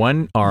arm.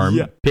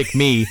 Pick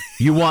me.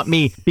 You want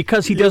me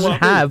because he doesn't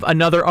have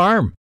another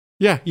arm.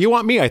 Yeah, you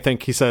want me. I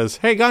think he says,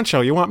 "Hey,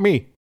 Goncho, you want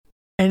me?"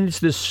 And it's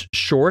this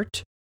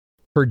short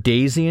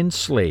Herdasian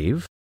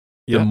slave.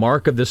 The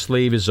mark of the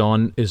slave is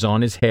on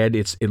his head.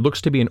 It looks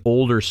to be an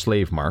older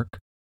slave mark.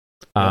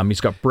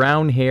 He's got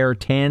brown hair,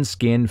 tan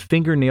skin,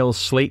 fingernails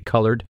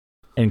slate-colored,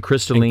 and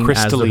crystalline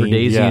as the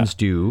Herdasians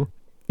do.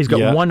 He's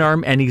got one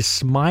arm, and he's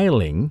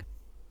smiling.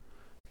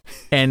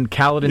 And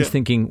Kaladin's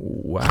thinking,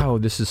 wow,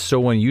 this is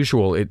so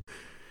unusual. It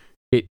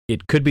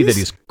could be that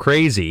he's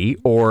crazy,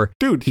 or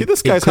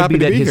this guy's happy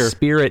to be here.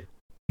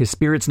 His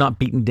spirit's not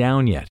beaten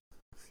down yet.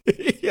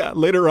 Yeah,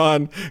 later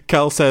on,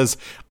 Cal says,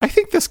 I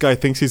think this guy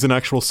thinks he's an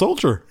actual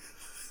soldier.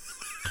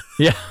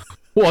 Yeah.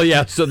 Well,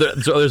 yeah, so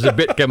there's a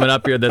bit coming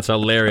up here that's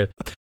hilarious.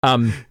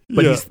 But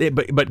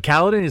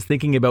Kaladin is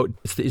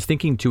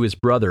thinking to his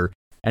brother,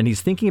 and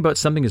he's thinking about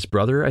something his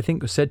brother, I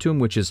think, said to him,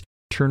 which is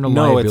turn a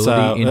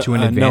liability into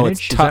an advantage. No,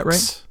 it's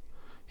Tux.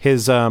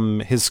 Is that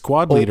right? His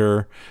squad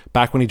leader,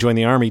 back when he joined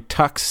the army,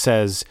 Tux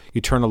says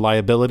you turn a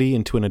liability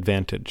into an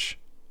advantage.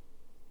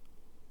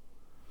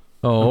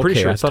 Oh, I'm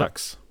pretty sure it's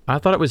Tux. I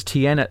thought it was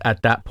Tien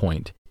at that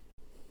point.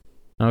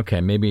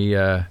 Okay, maybe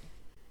it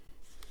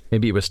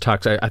was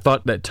Tux. I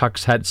thought that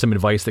Tux had some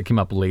advice that came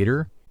up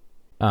later.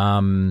 I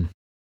don't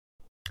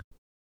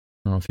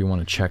know if you want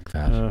to check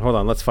that. Hold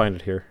on, let's find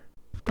it here.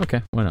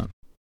 Okay, why not?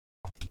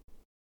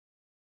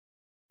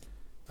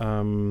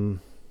 I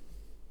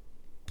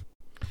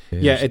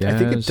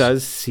think it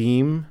does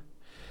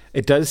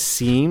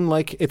seem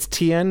like it's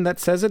Tien that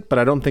says it, but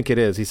I don't think it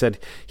is. He said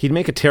he'd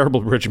make a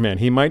terrible bridgeman.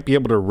 He might be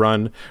able to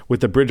run with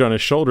the bridge on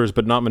his shoulders,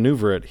 but not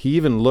maneuver it. He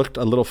even looked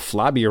a little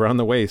flabby around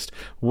the waist.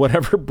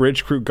 Whatever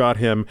bridge crew got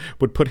him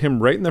would put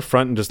him right in the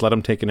front and just let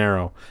him take an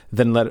arrow.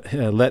 Then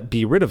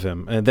be rid of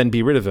him.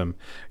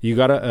 You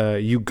gotta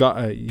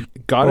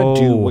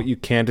do what you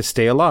can to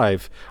stay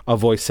alive. A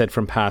voice said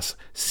from past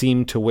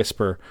seemed to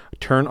whisper,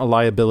 "Turn a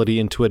liability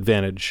into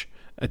advantage."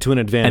 To an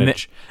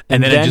advantage.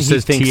 And then it just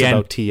says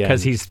Tien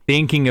because he's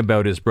thinking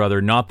about his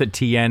brother. Not that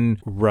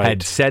Tien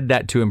had said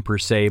that to him per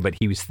se, but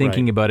he was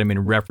thinking about him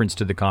in reference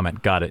to the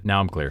comment. Got it. Now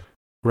I'm clear.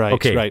 Right.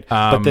 Okay. Right.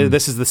 But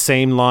this is the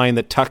same line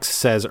that Tux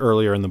says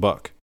earlier in the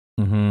book.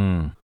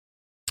 Mm-hmm.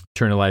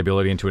 Turn a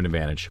liability into an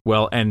advantage.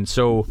 Well, and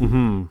so,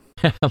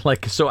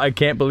 so I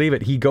can't believe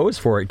it. He goes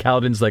for it.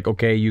 Kaladin's like,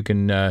 okay, you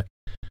can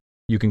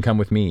come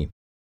with me.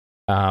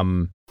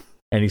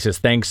 And he says,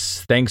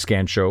 thanks,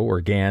 Gancho,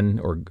 or Gan,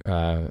 or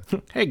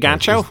hey,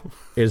 Gancho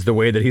is the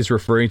way that he's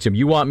referring to him.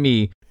 You want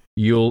me?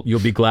 You'll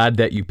be glad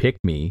that you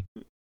picked me.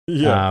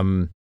 Yeah.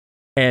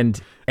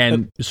 And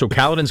so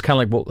Kaladin's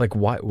kind of like,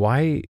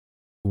 well,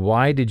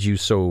 why did you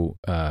so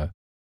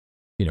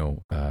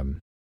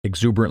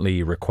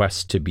exuberantly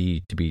request to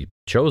be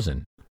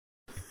chosen?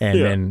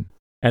 And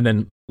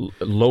then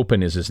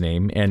Lopen is his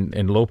name,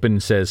 and Lopen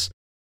says,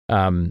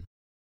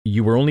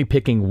 you were only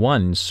picking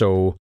one,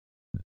 so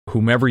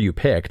whomever you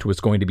picked was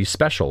going to be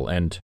special,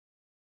 and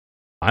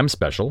I'm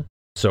special.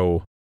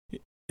 So,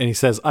 and he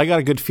says, "I got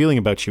a good feeling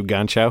about you,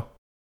 Gancho."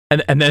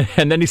 And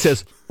then he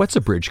says, "What's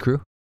a bridge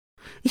crew?"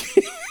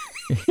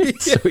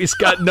 So he's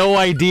got no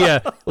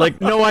idea,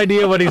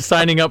 what he's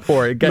signing up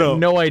for. He got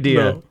no idea.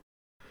 No.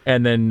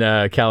 And then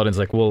Kaladin's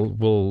like,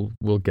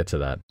 "We'll get to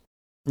that."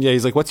 Yeah,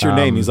 he's like, "What's your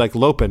name?" He's like,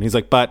 "Lopen." He's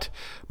like, "But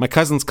my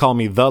cousins call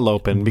me the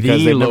Lopen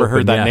because they've never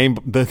heard that name.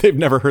 They've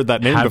never heard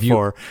that name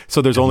before.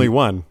 So there's only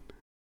one."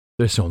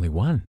 There's only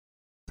one.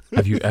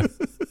 Have you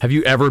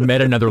ever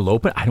met another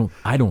Lopen?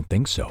 I don't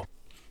think so.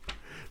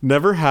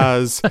 Never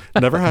has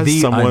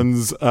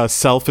someone's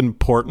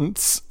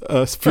self-importance,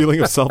 feeling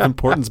of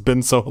self-importance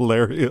been so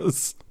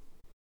hilarious.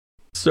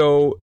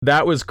 So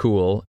that was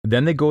cool.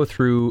 Then they go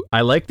through, I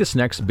like this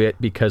next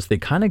bit because they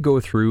kind of go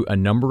through a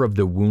number of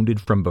the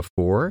wounded from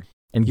before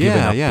and give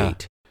an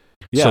update.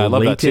 Yeah, so I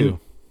love that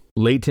too.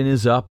 Leighton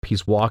is up.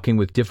 He's walking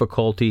with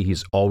difficulty.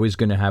 He's always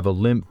going to have a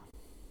limp.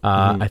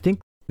 I think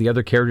the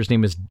other character's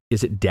name is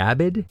it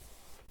Dabid?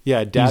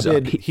 Yeah,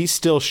 Dabid. He's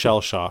still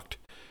shell-shocked.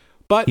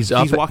 But he's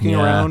walking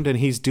around and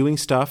he's doing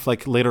stuff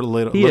like later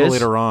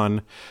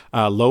on.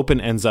 Lopen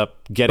ends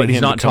up getting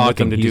him to come with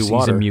him to do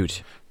water. He's a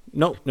mute.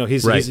 No,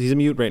 he's a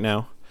mute right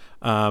now.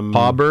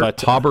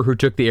 Hauber, who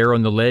took the arrow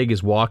in the leg,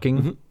 is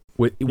walking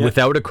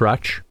without a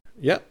crutch.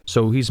 Yeah.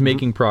 So he's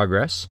making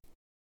progress.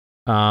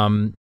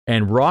 And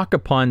Rock,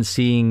 upon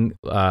seeing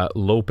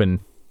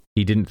Lopen,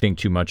 he didn't think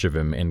too much of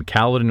him. And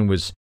Kaladin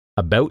was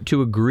about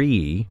to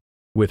agree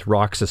with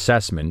Rock's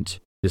assessment,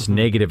 this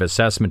negative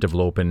assessment of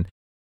Lopen,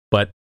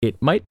 but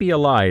it might be a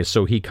lie.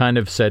 So he kind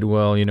of said,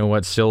 well, you know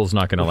what, Sill's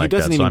not going to like that. He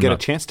doesn't even get a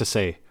chance to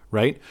say,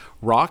 right?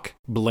 Rock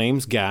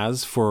blames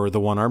Gaz for the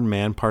one-armed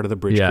man part of the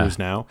bridge crews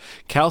now.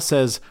 Cal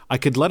says, I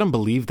could let him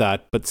believe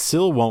that, but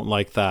Sill won't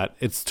like that.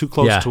 It's too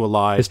close to a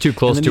lie. It's too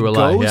close to a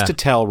lie. He goes to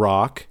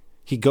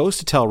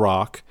tell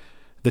Rock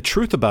the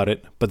truth about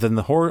it, but then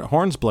the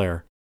horns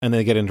blare. And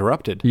they get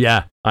interrupted.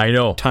 Yeah, I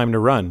know. Time to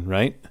run,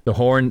 right? The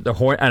horn,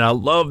 and I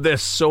love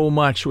this so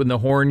much when the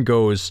horn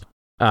goes,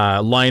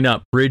 line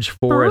up, Bridge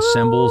 4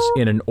 assembles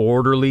in an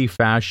orderly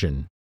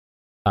fashion.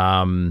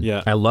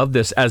 I love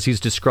this as he's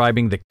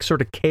describing the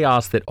sort of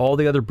chaos that all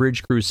the other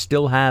bridge crews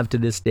still have to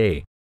this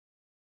day.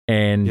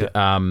 And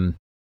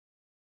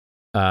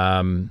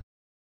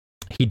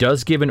he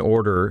does give an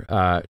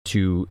order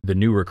to the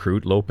new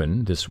recruit,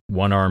 Lopen, this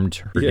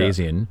one-armed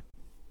Herdasian.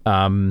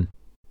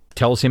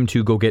 tells him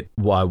to go get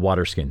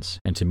water skins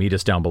and to meet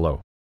us down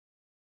below.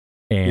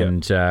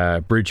 And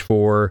Bridge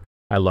 4,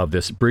 I love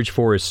this. Bridge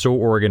 4 is so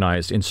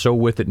organized and so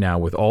with it now,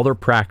 with all their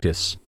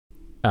practice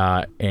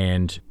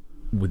and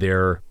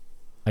their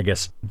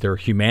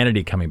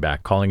humanity coming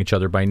back, calling each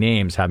other by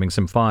names, having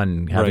some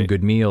fun, having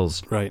good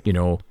meals,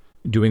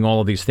 doing all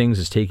of these things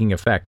is taking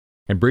effect.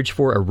 And Bridge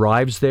 4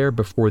 arrives there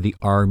before the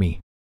army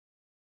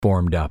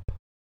formed up.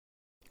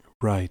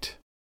 Right.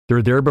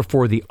 They're there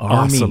before the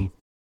army. Awesome.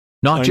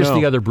 Not just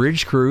the other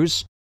bridge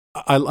crews.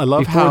 I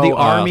love before how the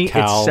army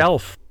Cal,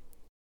 itself.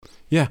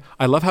 Yeah,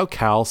 I love how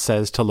Cal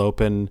says to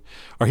Lopin,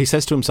 or he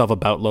says to himself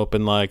about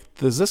Lopin, like,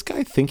 does this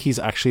guy think he's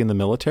actually in the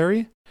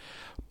military?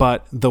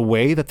 But the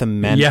way that the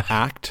men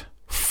act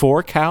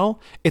for Cal,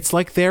 it's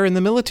like they're in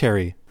the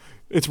military.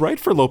 It's right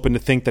for Lopin to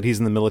think that he's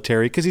in the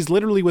military because he's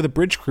literally with a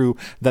bridge crew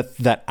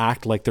that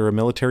act like they're a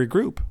military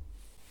group.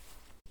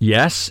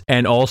 Yes,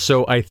 and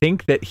also I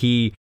think that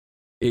he,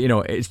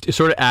 it's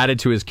sort of added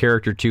to his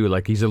character too.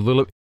 Like he's a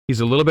little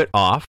bit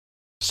off.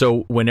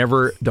 So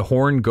whenever the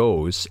horn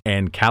goes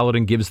and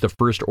Kaladin gives the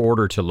first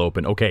order to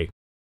Lopin, okay,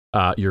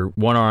 you're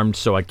one-armed,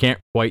 so I can't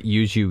quite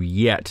use you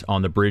yet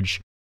on the bridge,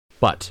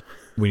 but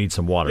we need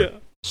some water. Yeah.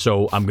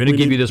 So I'm going to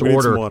give you this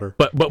order.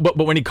 But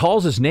when he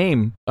calls his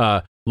name,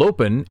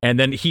 Lopin, and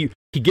then he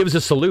gives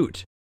a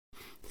salute.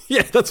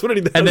 Yeah, that's what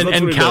he does. And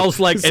then Cal's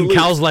like,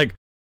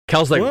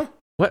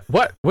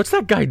 what? What's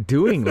that guy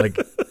doing? Like,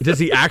 does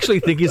he actually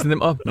think he's in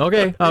them? Oh,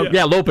 okay.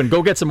 Yeah, Lopin,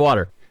 go get some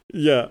water.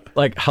 Yeah.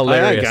 Like,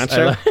 hilarious.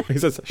 He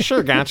says,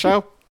 sure,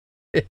 Gancho.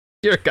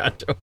 Sure,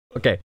 Gancho.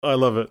 Okay. I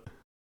love it.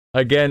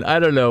 Again, I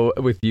don't know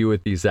with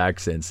these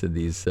accents and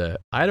these,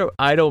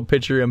 I don't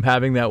picture him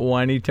having that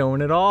whiny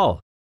tone at all.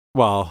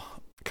 Well,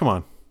 come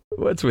on.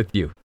 What's with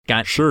you?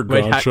 Sure,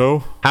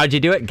 Gancho. How'd you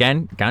do it?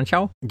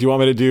 Gancho? Do you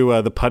want me to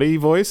do the putty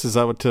voice? Is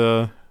that what...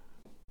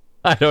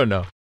 I don't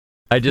know.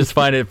 I just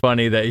find it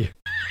funny that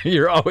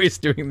you're always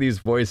doing these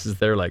voices.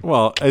 They're like...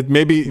 Well,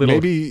 maybe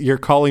you're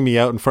calling me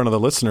out in front of the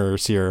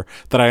listeners here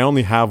that I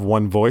only have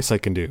one voice I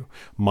can do.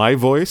 My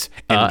voice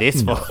and this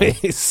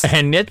voice.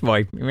 And this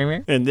voice.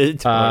 And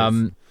this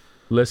voice.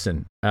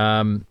 Listen,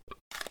 I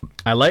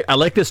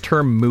like this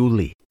term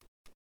mooly.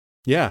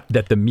 Yeah.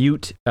 That the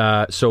mute,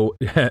 so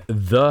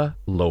the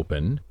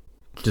Lopin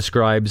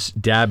describes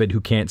Dabbid,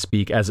 who can't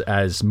speak, as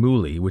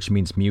mooly, which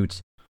means mute.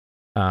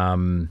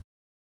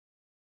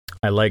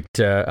 I like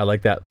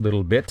that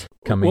little bit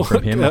coming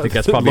from him. I think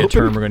that's probably Lopin,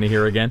 a term we're going to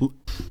hear again.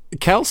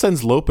 Cal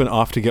sends Lopin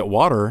off to get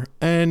water,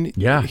 and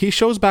he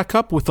shows back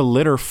up with a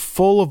litter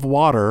full of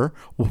water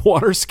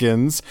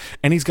skins,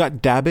 and he's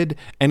got Dabbid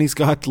and he's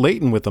got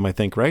Leighton with him, I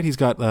think, right? He's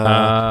got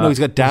he's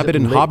got Dabbid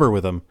and Hobber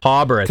with him.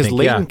 Hobber, I think, because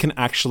Leighton can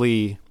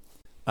actually...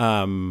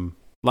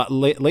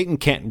 Leighton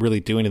can't really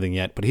do anything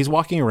yet, but he's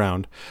walking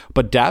around.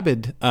 But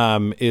Dabbid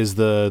is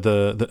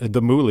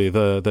the mooly,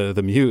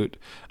 the mute,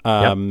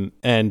 and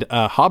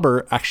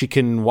Hobber actually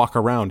can walk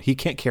around. He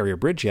can't carry a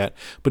bridge yet,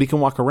 but he can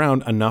walk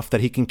around enough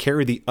that he can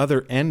carry the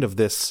other end of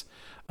this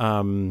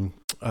litter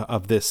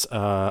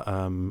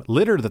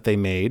that they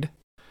made,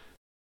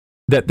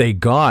 that they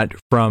got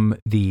from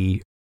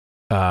the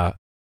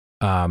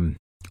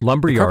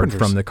lumberyard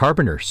from the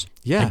carpenters.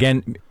 Yeah,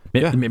 again.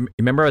 Yeah.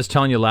 Remember I was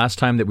telling you last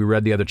time that we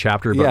read the other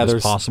chapter about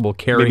this possible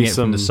carrying it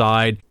from the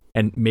side,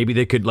 and maybe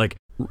they could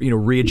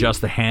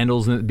readjust the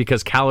handles,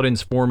 because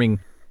Kaladin's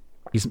forming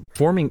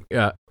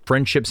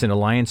friendships and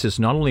alliances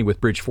not only with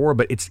Bridge 4,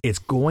 but it's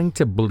going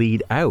to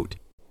bleed out.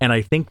 And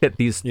I think that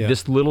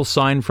this little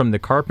sign from the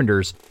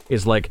carpenters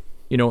is like,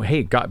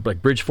 hey, God,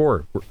 like Bridge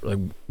 4,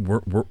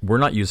 we're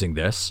not using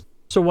this,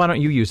 so why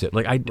don't you use it?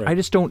 Like I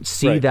just don't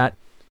see that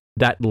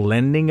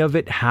lending of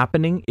it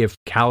happening if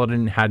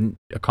Kaladin hadn't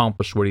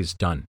accomplished what he's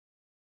done.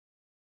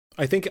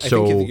 I think that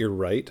you're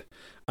right.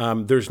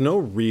 There's no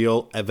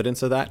real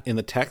evidence of that in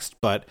the text,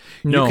 but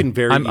you can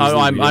very easily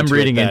I'm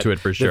reading into it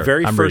for sure.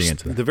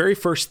 The very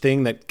first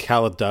thing that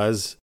Kala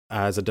does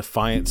as a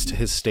defiance to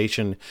his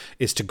station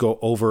is to go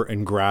over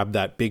and grab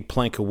that big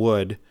plank of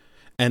wood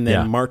and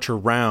then march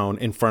around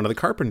in front of the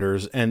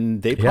carpenters,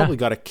 and they probably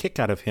got a kick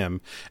out of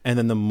him. And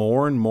then the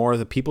more and more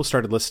the people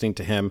started listening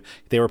to him,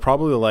 they were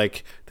probably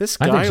like, this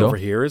guy over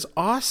here is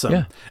awesome.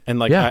 Yeah.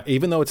 And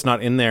even though it's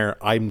not in there,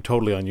 I'm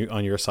totally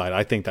on your side.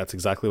 I think that's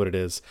exactly what it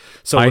is.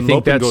 So when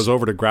Lopin goes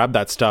over to grab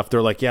that stuff,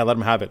 they're like, yeah, let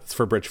him have it. It's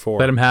for Bridge 4.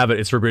 Let him have it.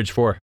 It's for Bridge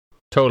 4.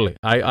 Totally.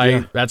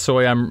 That's the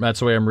way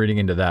I'm reading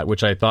into that,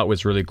 which I thought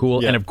was really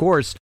cool. Yeah. And of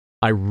course,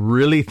 I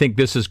really think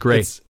this is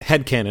great. It's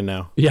headcanon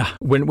now. Yeah.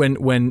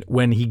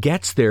 When he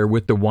gets there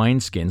with the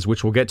wineskins,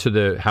 which we'll get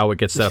to how it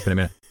gets set up in a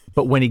minute.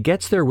 But when he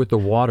gets there with the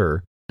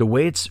water, the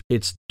way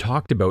it's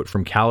talked about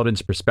from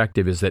Kaladin's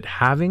perspective is that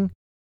having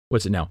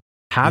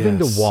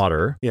the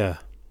water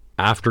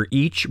after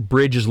each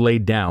bridge is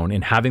laid down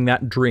and having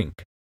that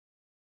drink,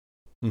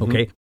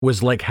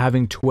 was like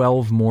having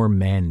 12 more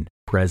men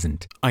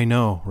present. I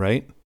know,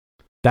 right?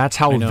 That's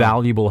how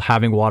valuable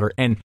having water.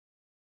 And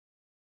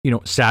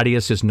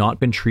Sadeas has not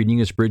been treating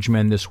his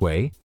bridgemen this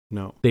way.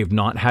 No, they've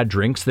not had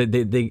drinks. They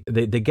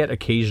get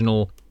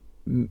occasional.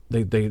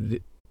 They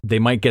they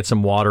might get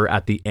some water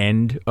at the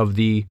end of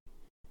the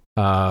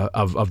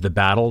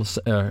battles,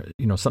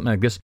 something like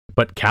this.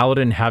 But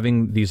Kaladin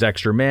having these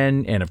extra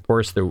men, and of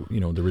course the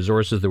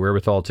resources, the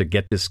wherewithal to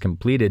get this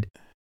completed,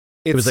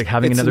 it was like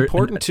having another.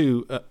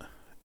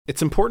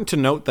 It's important to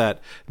note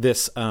that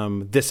this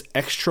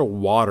extra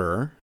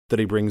water that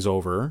he brings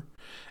over,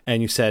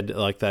 and you said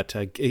like that,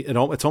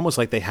 it's almost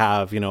like they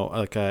have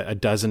like a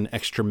dozen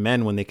extra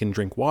men when they can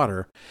drink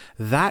water.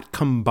 That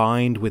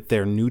combined with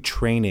their new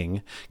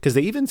training, because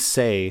they even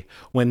say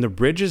when the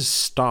bridges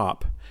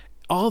stop,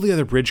 all the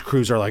other bridge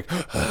crews are like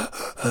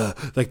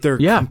they're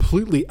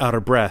completely out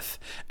of breath,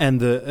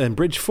 and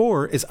Bridge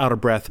 4 is out of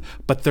breath,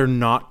 but they're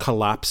not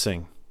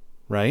collapsing,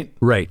 right?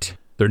 Right,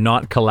 they're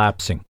not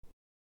collapsing.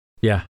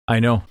 Yeah, I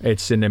know.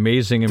 It's an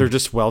amazing. They're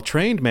just well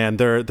trained, man.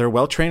 They're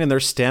well trained, and their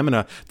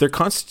stamina. They're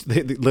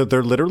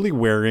they're literally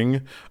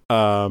wearing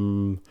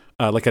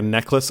like a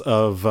necklace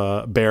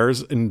of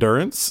bear's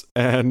endurance,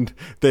 and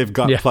they've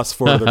got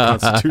 +4 to their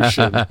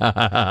constitution.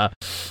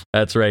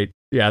 That's right.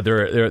 Yeah,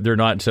 they're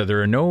not. So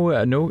there are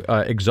no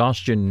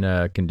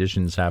exhaustion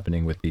conditions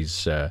happening with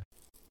these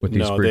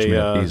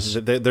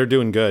bridgemen. They're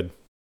doing good.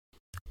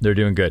 They're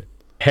doing good.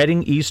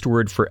 Heading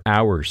eastward for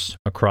hours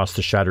across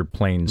the shattered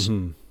plains.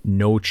 Mm-hmm.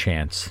 No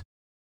chance,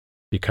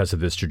 because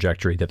of this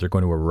trajectory, that they're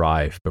going to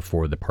arrive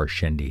before the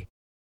Parshendi.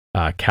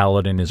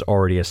 Kaladin is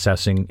already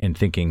assessing and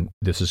thinking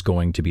this is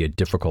going to be a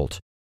difficult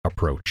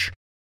approach.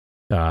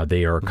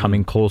 They are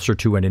coming closer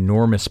to an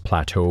enormous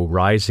plateau,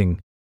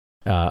 rising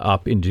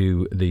up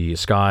into the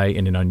sky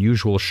in an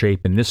unusual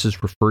shape, and this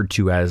is referred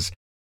to as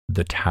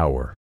the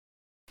Tower.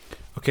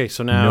 Okay,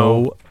 so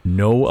now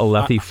no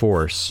Alethi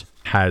force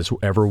has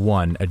ever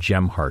won a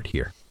gem heart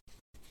here.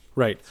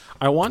 Right.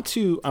 I want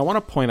to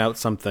point out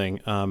something.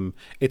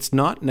 It's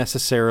not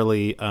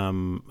necessarily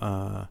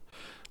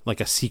like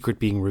a secret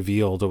being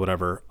revealed or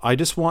whatever. I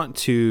just want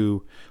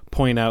to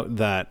point out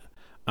that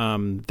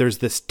there's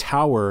this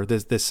tower,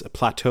 there's this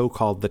plateau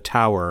called the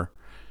Tower,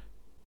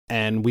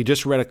 and we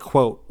just read a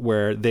quote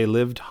where they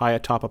lived high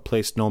atop a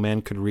place no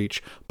man could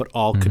reach, but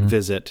all could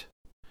visit.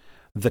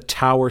 The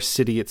Tower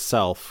city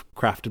itself,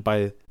 crafted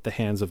by the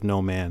hands of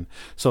no man.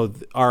 So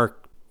our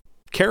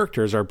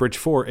characters, our Bridge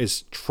 4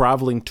 is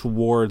traveling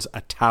towards a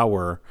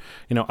tower,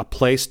 a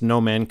place no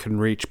man can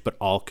reach but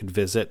all could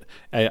visit.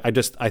 I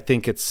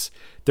think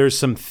there's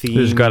some theme,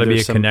 there's got to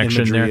be a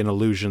connection there, and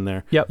illusion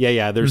there. Yep.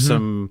 Yeah. There's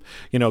some,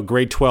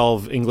 grade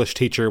 12 English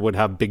teacher would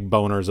have big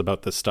boners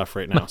about this stuff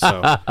right now.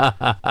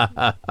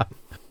 So,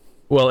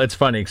 well, it's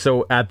funny.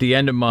 So at the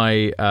end of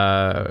my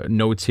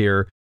notes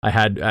here, I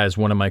had as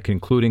one of my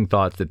concluding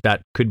thoughts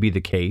that could be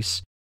the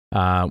case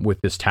with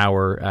this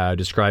tower,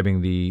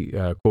 describing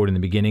the quote in the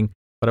beginning.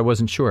 But I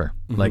wasn't sure.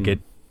 Like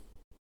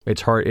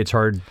it's hard. It's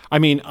hard. I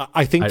mean,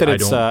 I think that I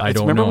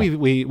don't remember know.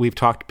 we've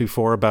talked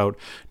before about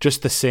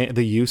just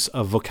the use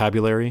of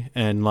vocabulary,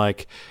 and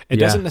like it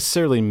doesn't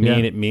necessarily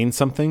mean it means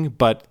something,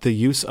 but the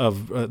use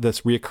of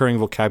this reoccurring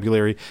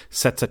vocabulary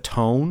sets a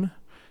tone.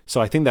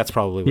 So I think that's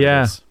probably what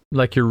it is.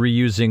 Like you're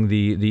reusing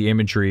the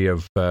imagery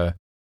of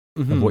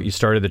what you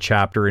started the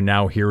chapter, and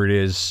now here it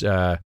is.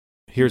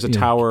 Here's a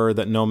tower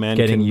that no man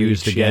getting can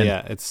used reach.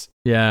 again. That's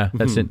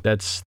it.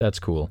 That's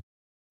cool.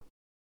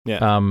 Yeah.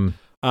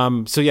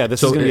 So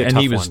this is going to be a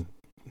tough one.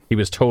 He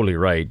was totally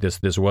right. This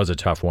was a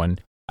tough one.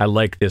 I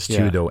like this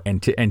too, though.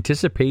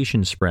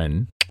 Anticipation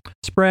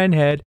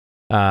Sprenhead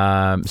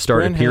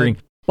start appearing,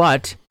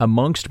 but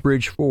amongst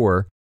Bridge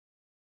 4,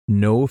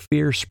 no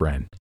fear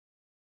Spren.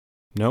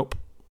 Nope.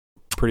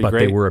 Pretty but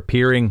great. They were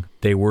appearing.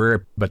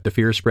 But the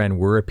fear Spren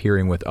were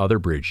appearing with other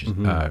bridge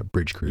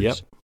crews. Yep.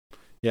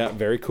 Yeah.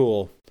 Very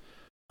cool.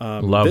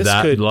 Love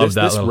that.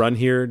 This run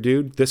here,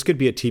 dude. This could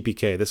be a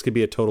TPK. This could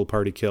be a total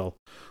party kill.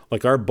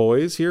 Like our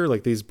boys here,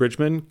 like these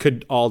bridgemen,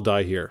 could all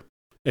die here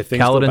if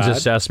things go bad.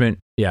 Assessment,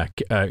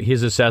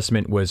 his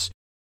assessment was,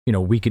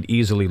 we could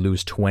easily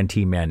lose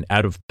 20 men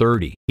out of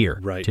 30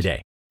 here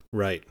today.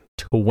 Right.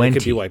 20 they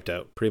could be wiped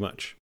out, pretty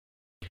much.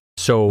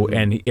 So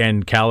and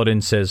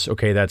Kaladin says,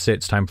 okay, that's it.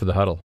 It's time for the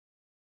huddle.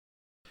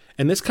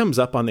 And this comes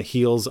up on the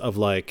heels of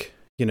like,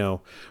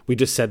 we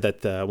just said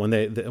that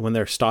when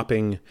they're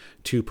stopping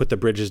to put the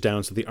bridges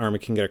down so the army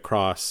can get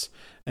across,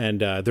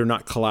 and they're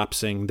not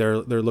collapsing, they're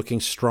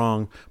looking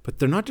strong, but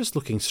they're not just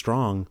looking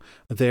strong.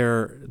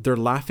 They're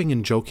laughing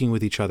and joking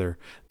with each other.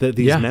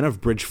 These men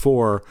of Bridge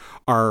 4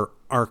 are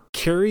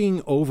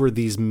carrying over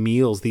these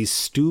meals, these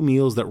stew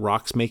meals that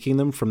Rock's making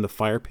them from the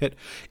fire pit,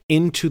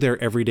 into their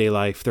everyday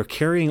life. They're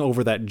carrying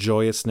over that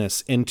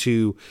joyousness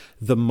into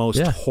the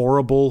most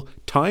horrible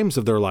times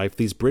of their life,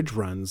 these bridge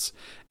runs.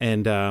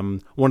 And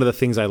one of the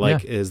things I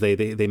like is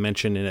they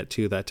mention in it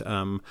too that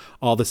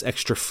all this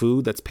extra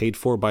food that's paid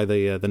for by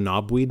the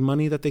knobweed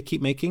money that they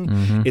keep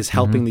making is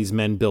helping these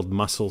men build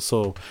muscle.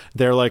 So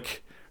they're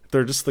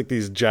just like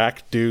these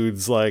jack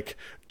dudes, like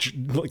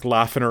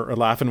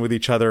laughing with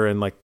each other, and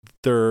like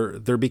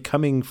they're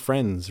becoming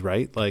friends,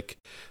 right? Like,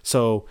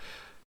 so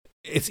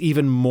it's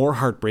even more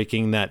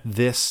heartbreaking that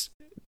this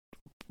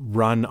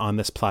run on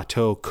this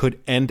plateau could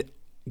end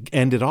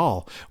end it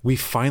all. We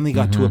finally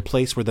got to a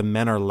place where the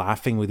men are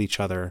laughing with each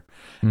other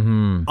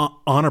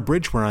on a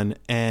bridge run,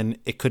 and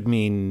it could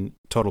mean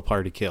total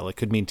party kill. It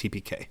could mean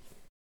TPK.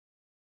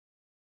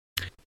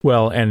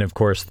 Well, and of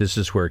course, this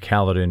is where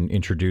Kaladin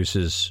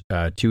introduces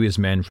to his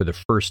men for the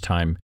first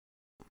time,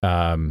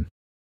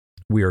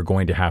 we are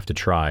going to have to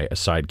try a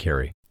side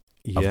carry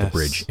of the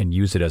bridge and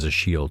use it as a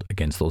shield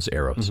against those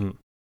arrows.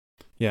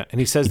 Yeah,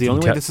 and he says the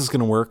only way this is going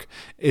to work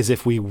is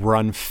if we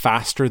run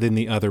faster than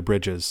the other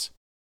bridges.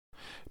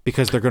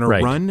 Because they're going to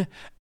run,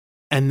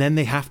 and then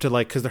they have to,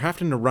 because they're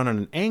having to run on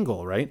an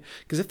angle, right?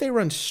 Because if they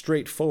run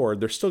straight forward,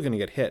 they're still going to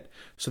get hit.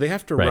 So they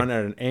have to run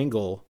at an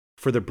angle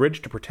for the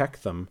bridge to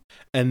protect them.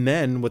 And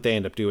then what they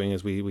end up doing,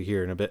 as we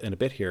hear in a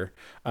bit here,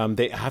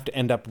 they have to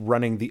end up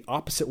running the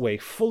opposite way,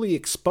 fully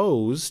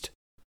exposed,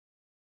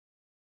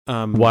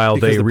 while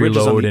they the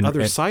reload on the and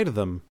other side of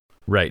them.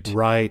 Right.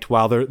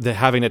 While they're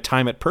having to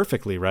time it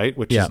perfectly, right?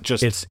 Which is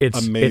just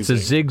amazing. It's a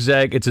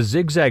zigzag. It's a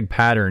zigzag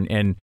pattern,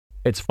 and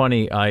it's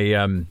funny.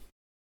 I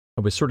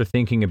was sort of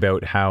thinking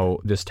about how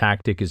this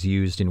tactic is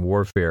used in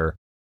warfare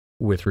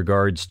with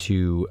regards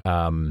to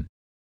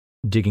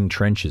digging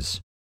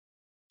trenches.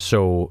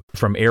 So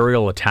from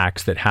aerial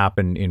attacks that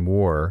happen in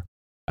war,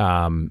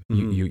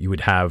 you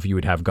would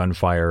have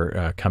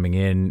gunfire coming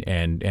in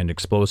and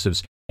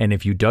explosives. And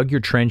if you dug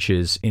your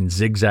trenches in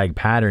zigzag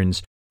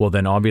patterns, well,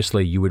 then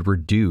obviously you would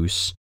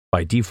reduce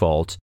by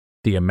default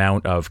the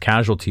amount of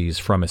casualties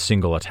from a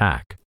single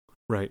attack.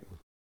 Right.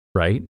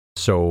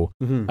 So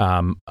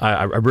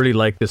I really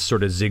like this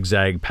sort of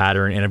zigzag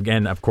pattern. And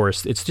again, of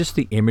course, it's just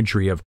the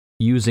imagery of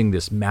using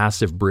this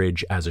massive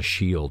bridge as a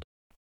shield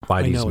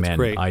by these men.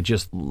 Great. I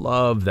just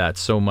love that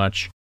so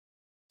much.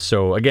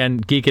 So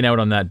again, geeking out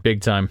on that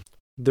big time.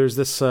 There's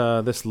this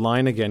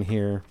line again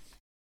here.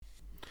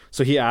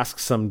 So he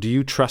asks them, "Do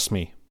you trust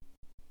me?"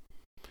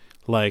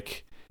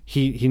 Like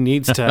he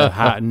needs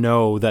to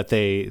know that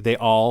they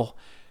all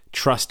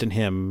trust in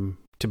him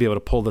to be able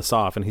to pull this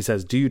off. And he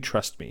says, "Do you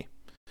trust me?"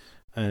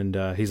 And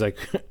he's like,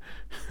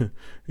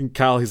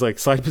 Cal, he's like,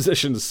 "Side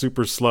position is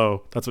super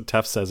slow." That's what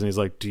Tef says. And he's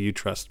like, "Do you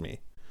trust me?"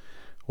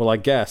 Well, I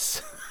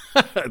guess.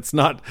 It's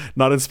not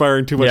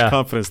inspiring too much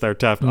confidence there,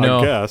 Tef.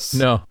 I guess.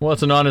 No. Well,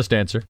 it's an honest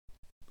answer.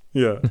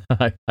 Yeah.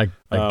 I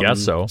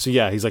guess so. So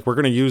yeah, he's like, we're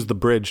going to use the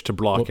bridge to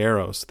block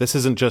arrows. This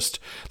isn't just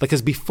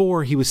because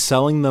before he was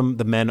selling them,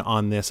 the men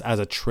on this as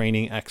a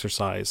training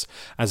exercise,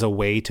 as a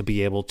way to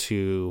be able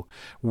to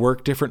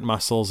work different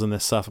muscles and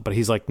this stuff. But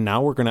he's like,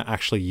 now we're going to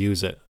actually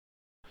use it.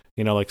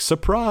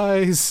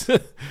 Surprise,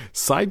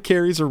 side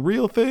carries are a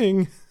real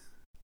thing.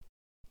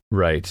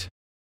 Right.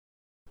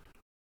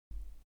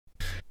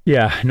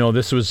 Yeah, no,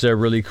 this was a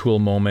really cool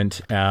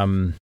moment.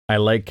 I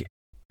like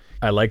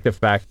the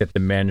fact that the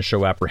men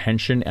show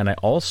apprehension, and I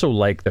also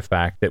like the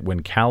fact that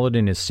when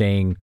Kaladin is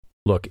saying,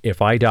 "Look,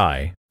 if I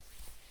die,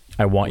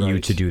 I want you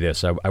to do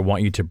this. I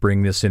want you to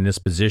bring this in this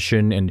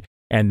position,"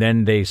 and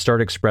then they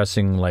start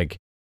expressing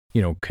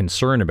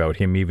concern about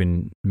him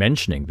even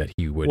mentioning that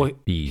he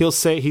would be.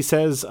 He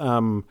says,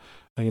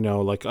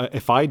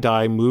 if I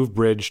die, move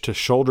bridge to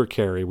shoulder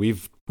carry.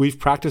 We've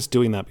practiced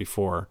doing that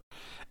before,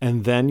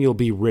 and then you'll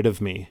be rid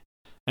of me.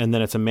 And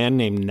then it's a man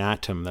named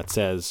Natum that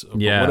says,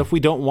 what if we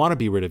don't want to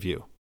be rid of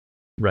you?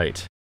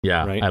 Right.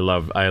 Yeah. Right?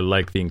 I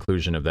like the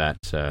inclusion of that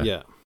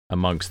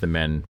amongst the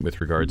men with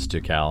regards to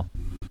Cal.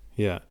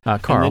 Yeah.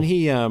 Carl.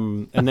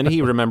 And then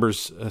he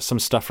remembers some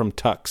stuff from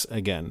Tux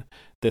again.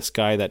 This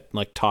guy that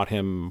taught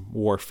him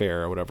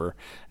warfare or whatever.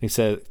 And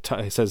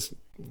he says,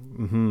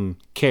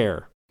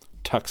 care.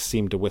 Tux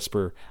seemed to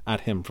whisper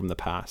at him from the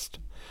past.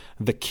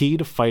 The key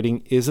to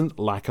fighting isn't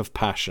lack of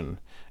passion.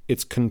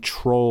 It's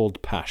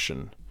controlled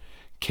passion.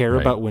 Care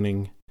about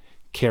winning.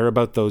 Care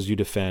about those you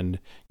defend.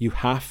 You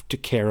have to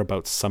care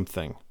about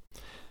something.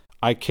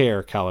 I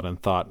care, Kaladin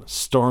thought.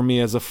 Stormy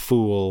as a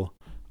fool,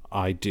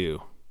 I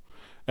do.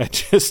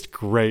 It's just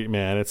great,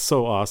 man. It's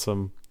so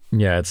awesome.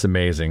 Yeah, it's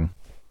amazing.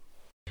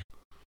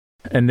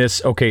 And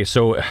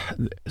so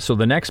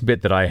the next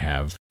bit that I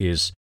have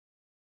is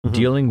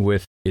dealing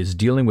with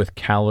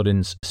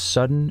Kaladin's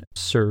sudden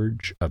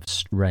surge of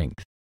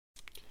strength.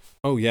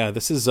 Oh yeah,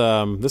 this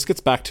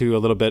gets back to a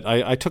little bit.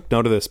 I took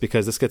note of this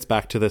because this gets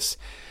back to this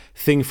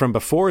thing from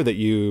before that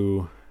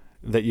you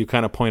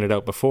kind of pointed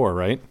out before,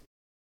 right?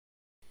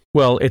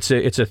 Well, it's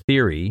a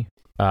theory.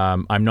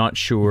 I'm not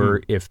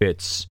sure if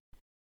it's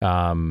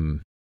a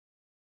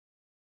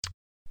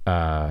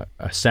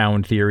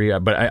sound theory,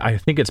 but I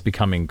think it's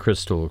becoming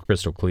crystal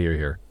clear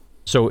here.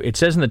 So it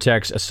says in the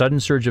text, a sudden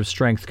surge of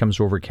strength comes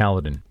over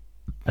Kaladin,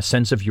 a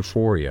sense of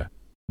euphoria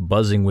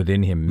buzzing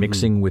within him,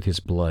 mixing with his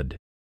blood.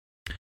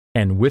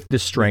 And with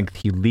this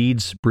strength, he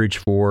leads Bridge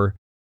 4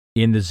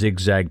 in the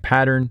zigzag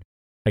pattern,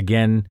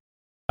 again,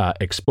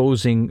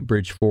 exposing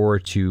Bridge 4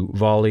 to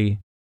volley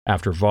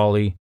after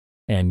volley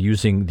and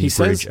using the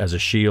bridge as a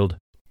shield.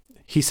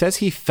 He says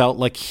he felt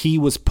like he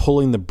was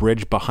pulling the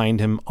bridge behind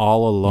him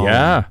all alone.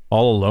 Yeah,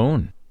 all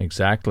alone.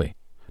 Exactly.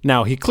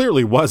 Now, he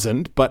clearly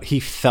wasn't, but he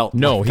felt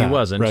like that. No, he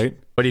wasn't. Right?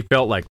 But he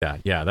felt like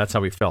that. Yeah, that's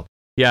how he felt.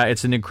 Yeah,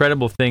 it's an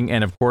incredible thing,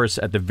 and of course,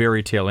 at the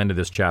very tail end of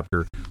this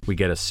chapter, we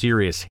get a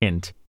serious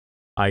hint,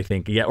 I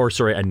think.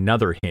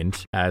 Another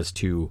hint as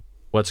to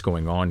what's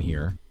going on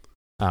here.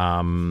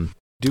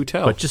 Do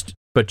tell.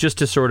 But just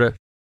to sort of,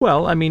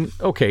 well, I mean,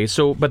 okay,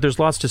 but there's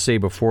lots to say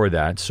before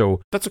that.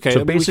 So that's okay.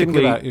 So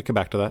basically, you come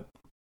back to that.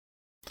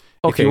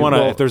 Okay,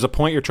 if there's a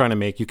point you're trying to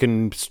make, you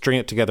can string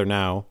it together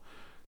now.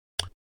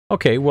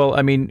 Okay, well,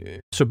 I mean,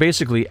 so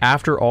basically,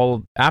 after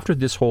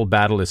this whole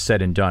battle is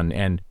said and done,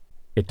 and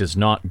it does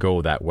not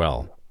go that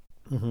well,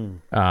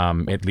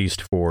 at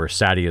least for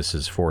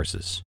Sadeas's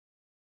forces.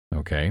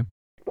 Okay,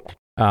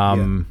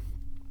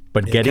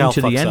 but getting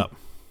to the end, up.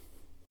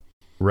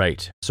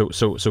 Right?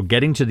 So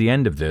getting to the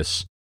end of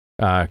this,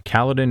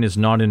 Kaladin is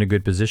not in a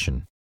good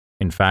position.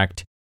 In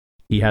fact,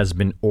 he has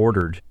been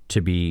ordered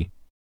to be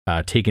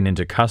taken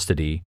into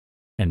custody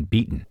and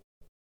beaten.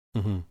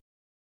 Mm-hmm.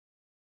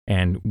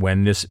 And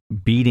when this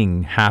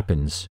beating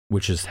happens,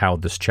 which is how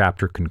this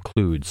chapter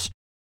concludes,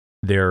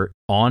 there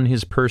on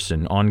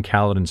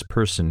Kaladin's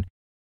person,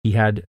 he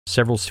had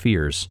several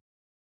spheres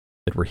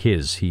that were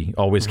his. He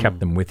always kept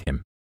them with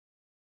him.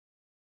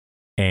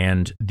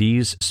 And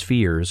these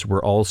spheres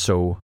were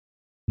also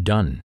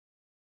done.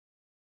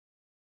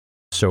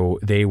 So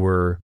they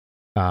were,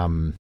 how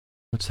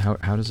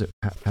does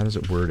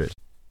it word it?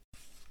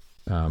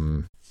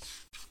 Hang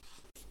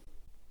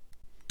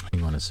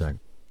on a sec.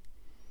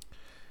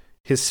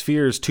 His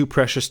spheres, too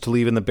precious to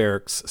leave in the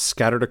barracks,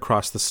 scattered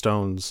across the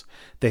stones.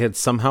 They had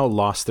somehow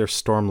lost their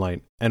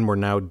stormlight and were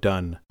now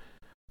done.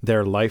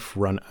 Their life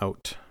run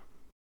out.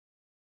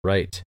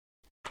 Right.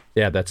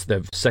 Yeah, that's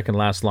the second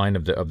last line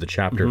of the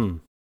chapter.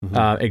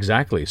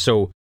 Exactly.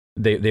 So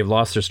they've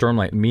lost their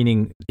stormlight,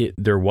 meaning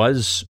there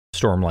was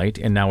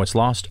stormlight and now it's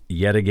lost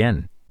yet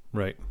again.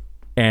 Right.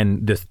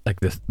 And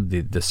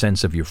the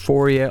sense of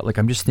euphoria. Like,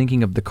 I'm just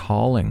thinking of the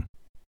calling.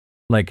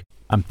 Like,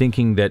 I'm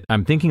thinking that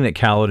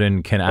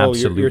Kaladin can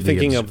absolutely. You're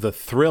thinking of the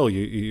thrill.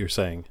 You're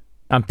saying.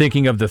 I'm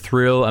thinking of the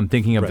thrill. I'm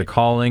thinking of the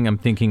calling. I'm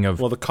thinking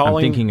of. Well, the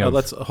calling. I'm thinking of,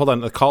 let's hold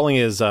on. The calling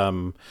is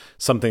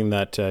something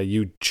that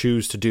you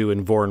choose to do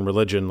in Vorin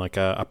religion, like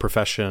a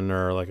profession,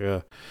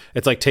 or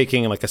it's like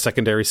taking like a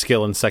secondary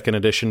skill in second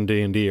edition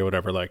D&D or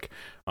whatever. Like,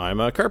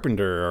 I'm a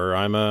carpenter, or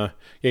I'm a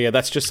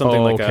That's just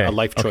something a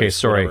life choice. Okay,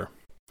 sorry. Whatever.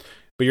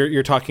 But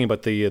you're talking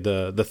about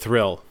the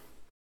thrill.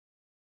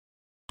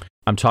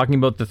 I'm talking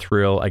about the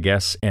thrill, I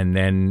guess, and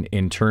then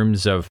in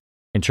terms of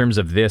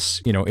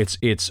this,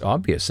 it's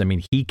obvious. I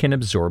mean, he can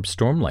absorb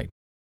stormlight,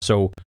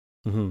 so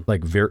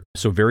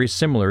very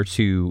similar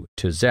to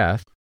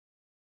Szeth,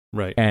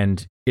 right?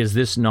 And is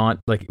this not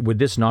would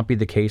this not be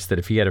the case that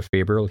if he had a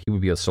Faber, he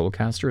would be a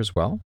soulcaster as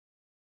well?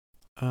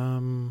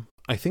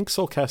 I think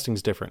soulcasting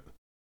is different.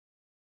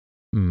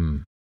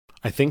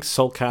 I think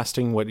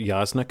soulcasting, what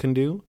Jasnah can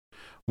do,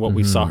 what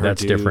we saw her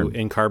do different.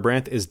 In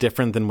Kharbranth, is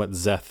different than what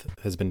Szeth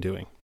has been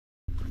doing.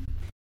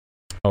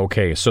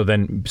 Okay, so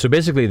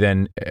basically,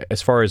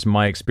 as far as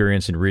my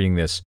experience in reading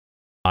this,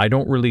 I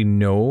don't really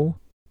know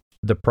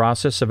the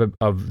process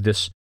of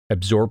this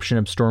absorption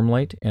of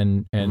stormlight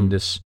and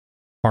this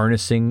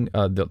harnessing,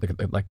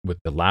 with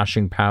the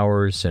lashing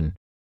powers, and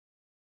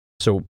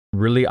so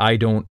really, I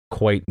don't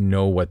quite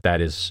know what that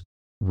is.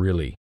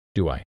 Really,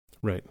 do I?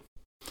 Right.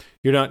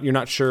 You're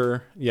not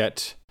sure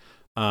yet.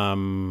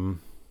 You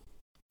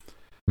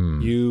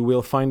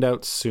will find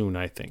out soon,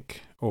 I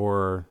think,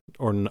 or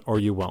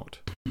you won't.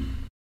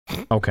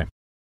 Okay.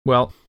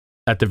 Well,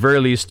 at the very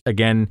least,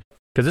 again,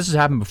 because this has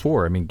happened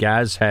before. I mean,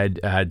 Gaz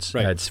had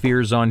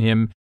spheres on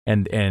him,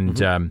 and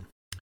Kaladin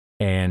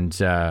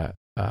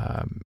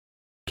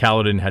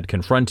had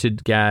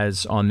confronted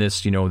Gaz on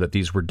this. That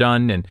these were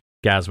done, and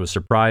Gaz was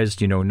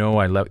surprised. No,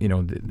 I left.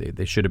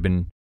 They should have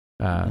been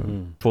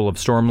full of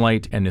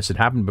stormlight, and this had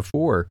happened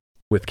before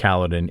with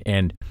Kaladin,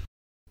 and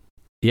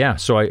yeah.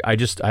 So I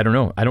don't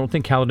know. I don't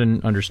think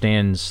Kaladin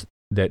understands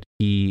that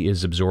he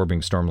is absorbing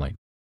stormlight.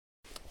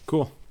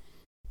 Cool.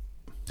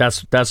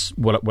 That's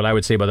what I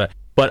would say about that.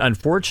 But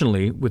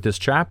unfortunately, with this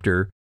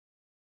chapter,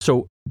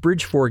 so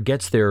Bridge 4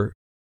 gets there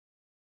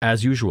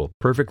as usual,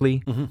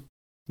 perfectly.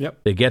 Yep.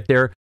 They get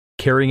there,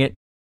 carrying it,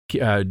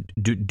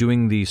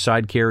 doing the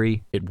side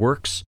carry. It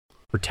works,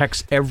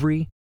 protects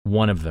every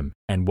one of them.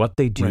 And what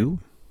they do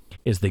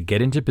is they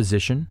get into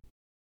position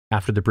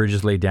after the bridge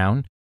is laid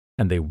down,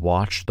 and they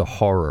watch the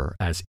horror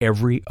as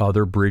every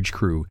other bridge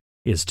crew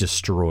is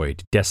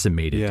destroyed,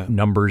 decimated,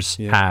 numbers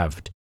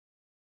halved.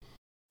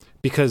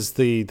 Because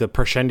the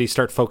Parshendi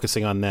start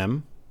focusing on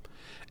them,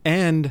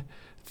 and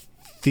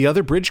the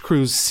other bridge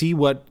crews see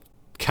what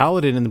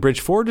Kaladin and the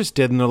Bridge 4 just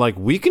did, and they're like,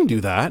 we can do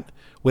that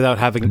without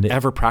having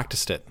ever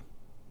practiced it.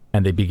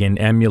 And they begin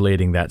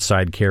emulating that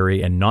side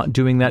carry and not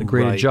doing that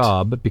great a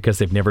job because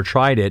they've never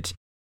tried it.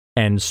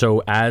 And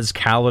so, as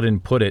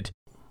Kaladin put it,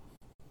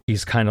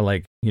 he's kind of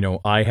like,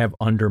 I have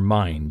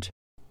undermined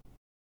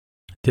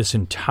this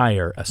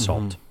entire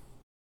assault.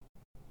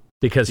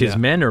 Because his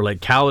men are like,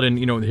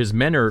 Kaladin, his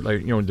men are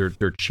like,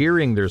 they're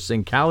cheering, they're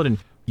saying, Kaladin,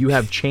 you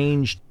have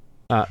changed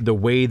the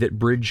way that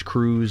bridge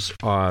crews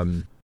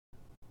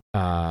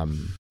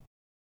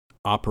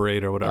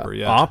operate or whatever.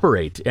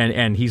 Operate,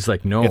 and he's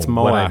like, no, it's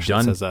what I've Moash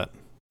done. that says that.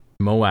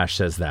 Moash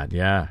says that,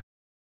 yeah.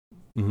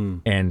 Mm-hmm.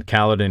 And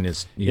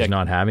Kaladin he's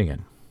not having it,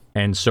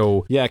 and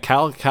so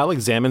Cal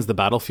examines the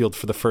battlefield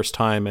for the first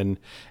time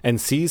and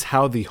sees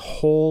how the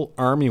whole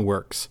army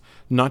works,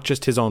 not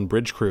just his own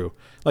bridge crew.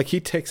 Like, he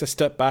takes a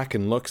step back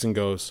and looks and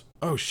goes,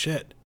 "Oh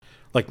shit!"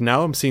 Like,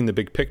 now I'm seeing the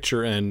big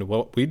picture, and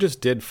what we just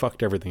did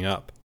fucked everything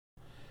up.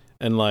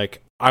 And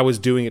like, I was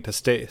doing it to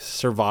stay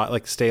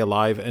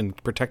alive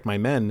and protect my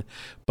men,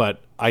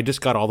 but I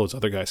just got all those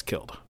other guys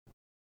killed.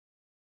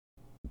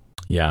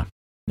 Yeah.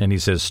 And he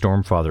says,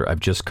 Stormfather, I've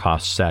just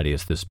cost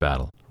Sadeas this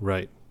battle.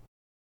 Right.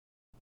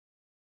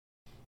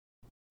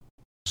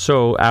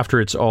 So after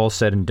it's all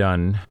said and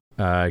done,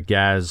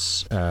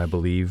 Gaz, I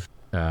believe,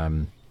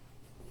 comes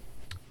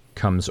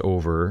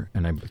over,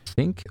 and I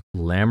think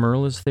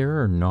Lamerl is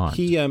there or not?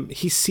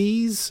 He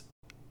sees,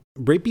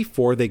 right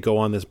before they go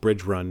on this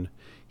bridge run,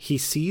 he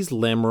sees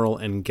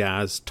Lamerl and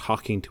Gaz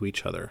talking to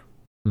each other.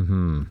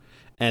 Mm-hmm.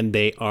 And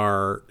they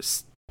are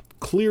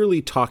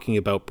clearly talking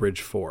about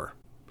Bridge 4.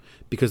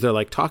 Because they're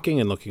like talking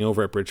and looking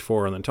over at Bridge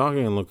 4 and then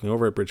talking and looking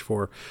over at Bridge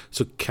 4.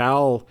 So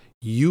Cal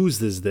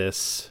uses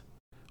this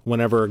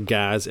whenever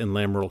Gaz and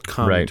Lamerl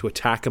come to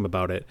attack him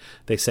about it.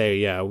 They say,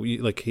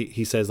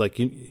 he says, like,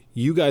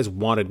 you guys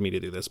wanted me to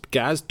do this. But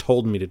Gaz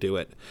told me to do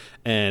it.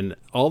 And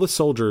all the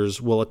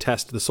soldiers will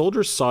attest. The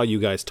soldiers saw you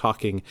guys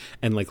talking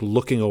and like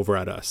looking over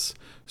at us.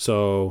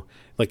 So,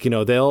 like,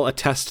 they'll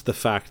attest to the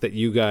fact that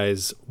you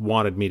guys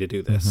wanted me to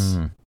do this.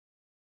 Mm-hmm.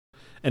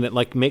 And it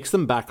like makes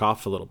them back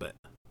off a little bit.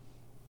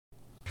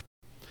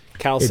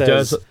 Cal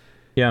says,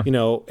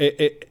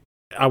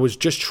 I was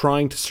just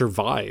trying to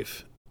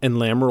survive. And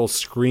Lamerl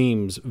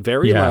screams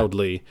very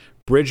loudly,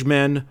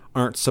 Bridgemen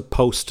aren't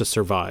supposed to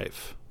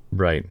survive.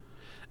 Right.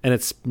 And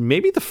it's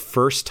maybe the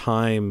first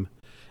time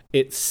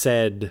it's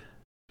said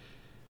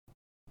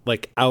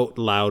like out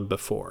loud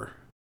before.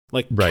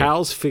 Like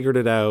Cal's figured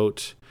it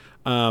out.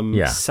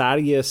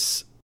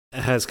 Sadeas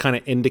has kind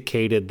of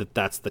indicated that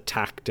that's the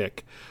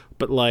tactic.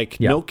 But like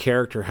no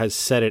character has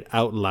said it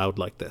out loud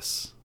like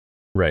this.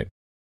 Right.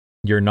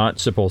 You're not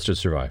supposed to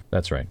survive.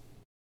 That's right.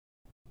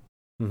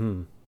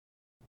 Mm-hmm.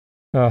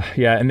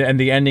 And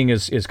the ending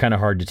is kind of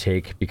hard to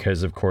take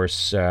because, of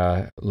course,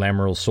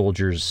 Lamerl's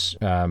soldiers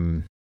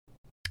do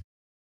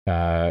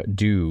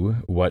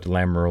what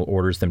Lamerl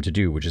orders them to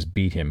do, which is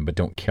beat him, but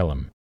don't kill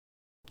him.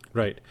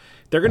 Right.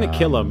 They're going to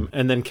kill him,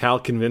 and then Cal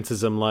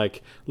convinces him,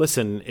 like,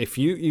 listen, if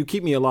you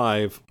keep me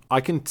alive, I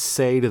can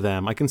say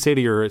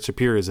to your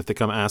superiors if they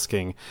come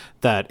asking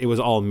that it was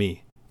all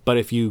me. But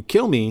if you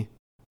kill me,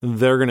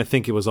 they're going to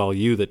think it was all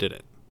you that did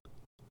it.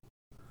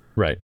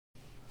 Right.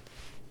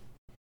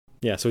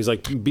 Yeah, so he's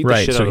like, beat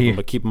the shit out of him,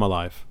 but keep him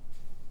alive.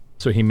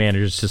 So he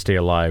manages to stay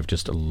alive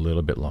just a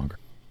little bit longer.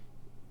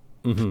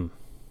 Mm-hmm.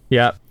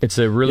 Yeah, it's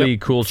a really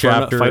cool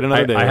chapter. Fight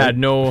another day, I had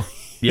no...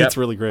 Yep, it's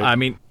really great. I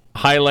mean,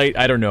 highlight,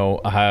 I don't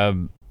know.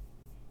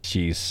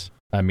 Jeez.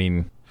 I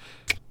mean...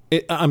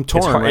 I'm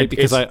torn, right?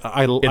 Because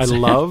I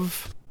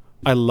love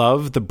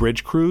the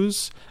bridge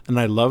crews, and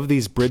I love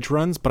these bridge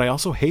runs, but I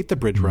also hate the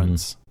bridge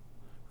runs.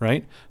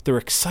 Right? They're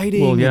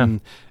exciting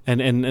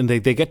and they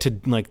get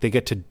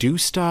to do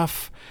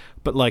stuff,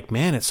 but like,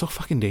 man, it's so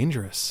fucking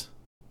dangerous.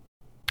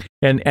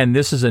 And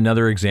this is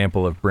another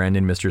example of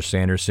Brandon Mr.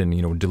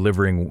 Sanderson,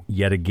 delivering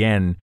yet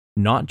again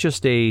not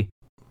just a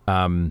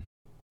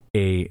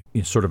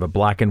sort of a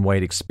black and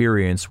white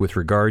experience with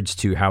regards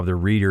to how the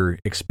reader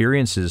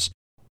experiences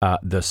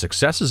the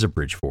successes of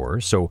Bridge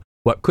 4. So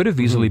what could have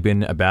easily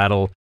been a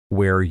battle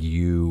where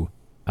you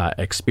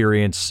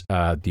experience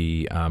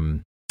the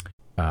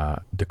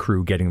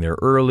crew getting there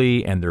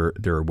early, and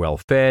they're well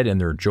fed,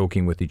 and they're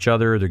joking with each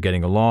other, they're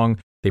getting along,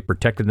 they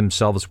protected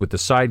themselves with the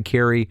side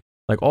carry.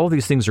 Like, all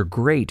these things are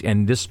great,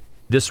 and this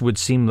would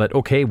seem that,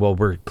 okay, well,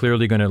 we're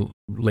clearly going to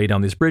lay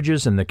down these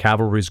bridges, and the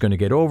cavalry is going to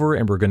get over,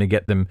 and we're going to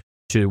get them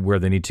to where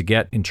they need to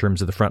get in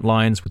terms of the front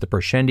lines with the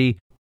Parshendi.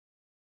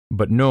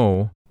 But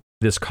no,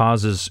 this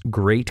causes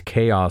great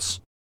chaos,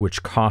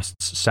 which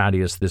costs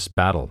Sadeas this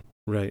battle.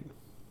 Right.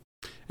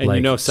 And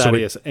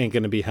Sadeas ain't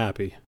going to be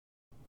happy.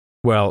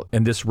 Well,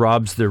 and this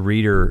robs the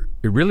reader,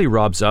 it really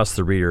robs us,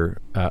 the reader,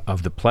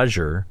 of the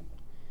pleasure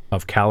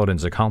of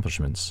Kaladin's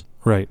accomplishments.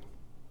 Right.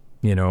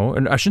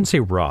 And I shouldn't say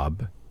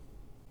rob.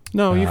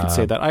 No, you could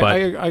say that.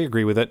 I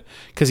agree with it,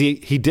 because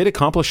he did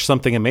accomplish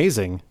something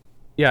amazing.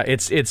 Yeah,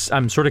 it's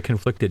I'm sort of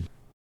conflicted.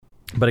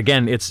 But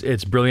again,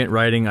 it's brilliant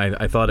writing.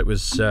 I thought it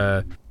was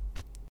I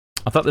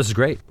thought this was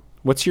great.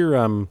 What's your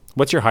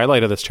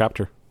highlight of this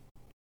chapter?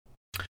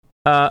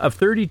 Of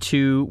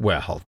 32,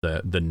 well,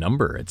 the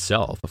number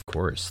itself, of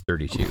course,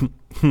 32.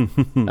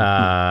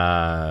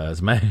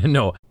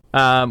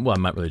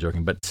 I'm not really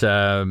joking, but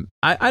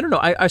I don't know.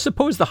 I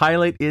suppose the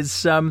highlight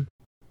is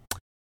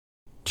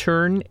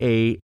turn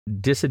a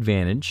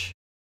disadvantage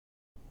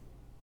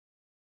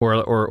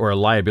or a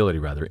liability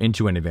rather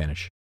into an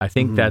advantage. I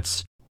think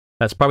that's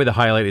probably the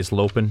highlight. Is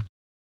Lopen.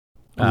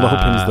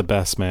 Lopen's the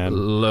best, man.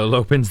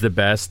 Lopen's the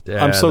best.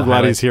 I'm so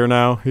glad he's here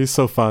now. He's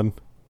so fun.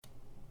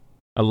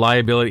 a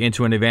liability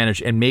into an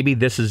advantage. And maybe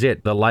this is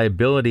it. The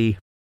liability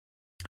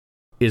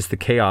is the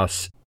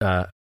chaos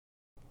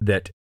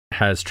that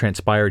has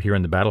transpired here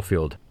in the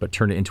battlefield, but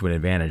turned it into an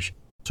advantage.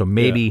 So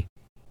maybe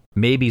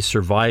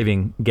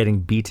surviving getting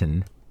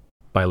beaten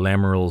by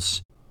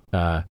Lameral's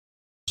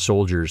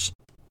soldiers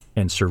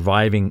and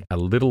surviving a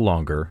little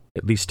longer,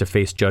 at least to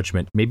face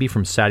judgment, maybe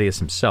from Sadeas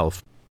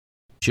himself,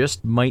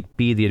 just might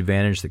be the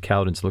advantage that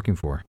Kaladin's looking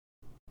for.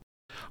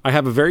 I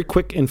have a very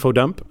quick info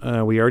dump.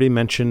 We already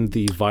mentioned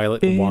the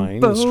violet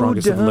wine, the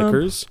strongest of the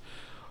liquors.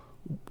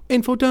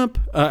 Info dump.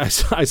 I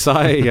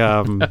saw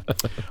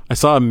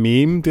a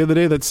meme the other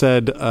day that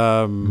said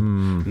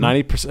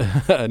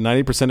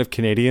 90% of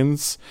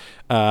Canadians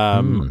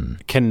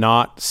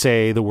cannot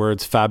say the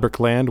words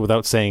Fabricland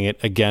without saying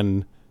it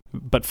again,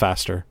 but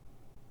faster.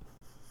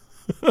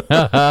 It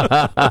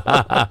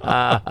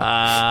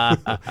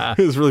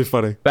was really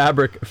funny.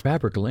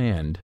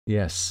 Fabricland.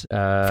 Yes.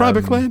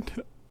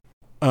 Fabricland.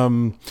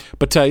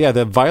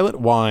 The violet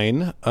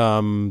wine,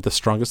 the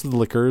strongest of the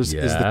liquors,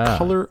 is the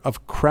color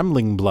of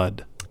Kremling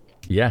blood.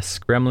 Yes,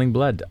 Kremling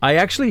blood. I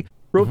actually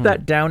wrote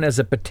that down as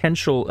a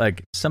potential,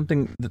 like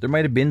something that there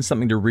might have been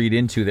something to read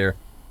into there,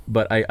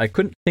 but I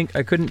couldn't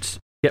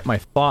get my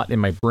thought in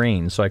my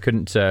brain, so I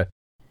couldn't. The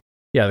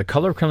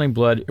color of Kremling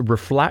blood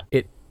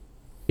refracted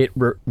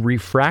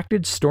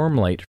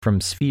stormlight from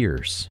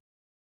spheres.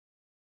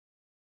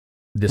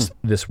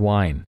 This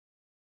wine.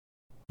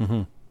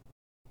 Mm-hmm.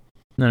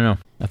 No.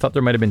 I thought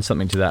there might have been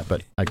something to that,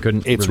 but I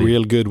couldn't. It's really...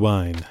 real good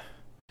wine.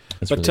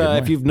 But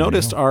if you've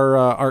noticed,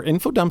 our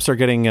info dumps are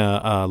getting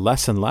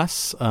less and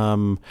less.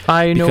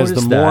 Because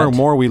the more and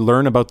more we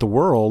learn about the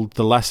world,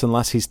 the less and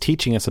less he's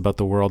teaching us about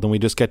the world, and we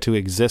just get to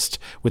exist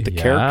with the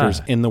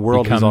characters in the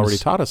world he's already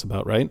taught us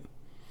about, right?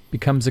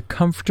 Becomes a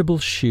comfortable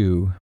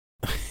shoe.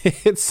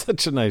 It's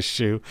such a nice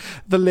shoe.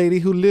 The lady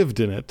who lived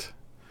in it.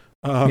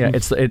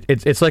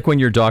 It's like when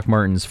your Doc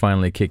Martens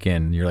finally kick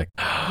in. You're like,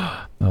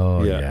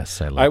 yes,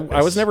 I love this.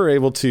 I was never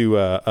able to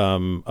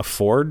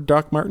afford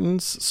Doc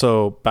Martens,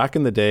 so back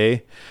in the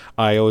day,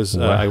 I always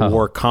I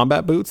wore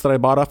combat boots that I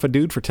bought off a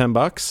dude for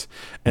 $10,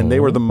 and they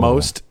were the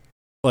most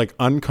like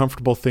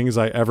uncomfortable things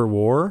I ever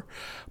wore,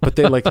 but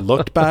they like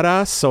looked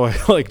badass, so I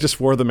like just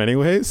wore them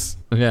anyways.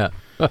 Yeah,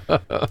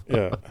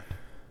 yeah.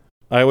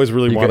 I always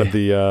really wanted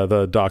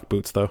the Doc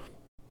boots though.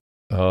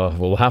 Oh,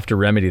 we'll have to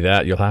remedy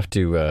that. You'll have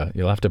to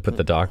put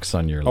the Docs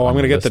on your. Oh, I'm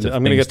gonna get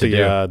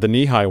the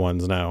knee high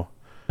ones now.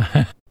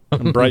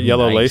 And bright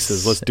yellow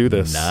laces. Let's do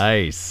this.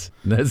 Nice.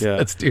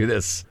 Let's do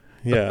this.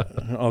 Yeah,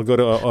 I'll go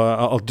to.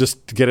 I'll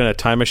just get in a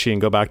time machine,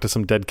 go back to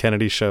some Dead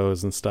Kennedy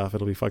shows and stuff.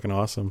 It'll be fucking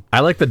awesome. I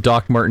like the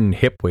Doc Marten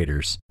hip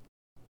waders.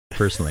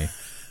 Personally,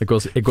 it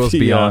goes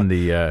beyond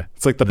the.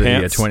 It's like the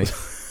pants. 20.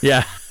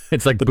 Yeah,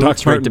 it's like the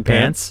boots right to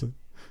pants.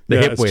 The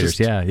hip waders.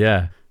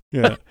 Yeah.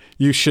 Yeah,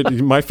 you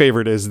should. My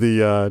favorite is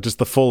the just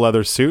the full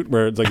leather suit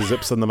where it's like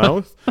zips in the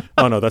mouth.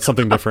 Oh no, that's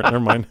something different. Never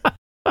mind.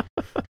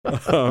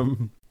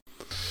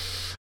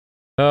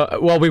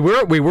 Well, we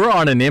were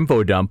on an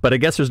info dump, but I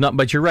guess there's not.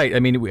 But you're right. I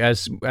mean,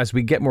 as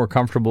we get more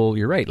comfortable,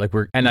 you're right. Like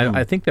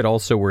I think that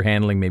also we're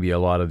handling maybe a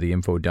lot of the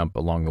info dump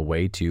along the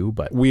way too.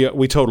 But we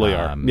totally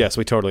are. Yes,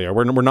 we totally are.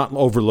 We're not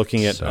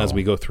overlooking it as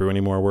we go through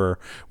anymore.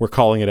 We're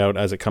calling it out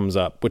as it comes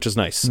up, which is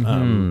nice.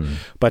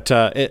 But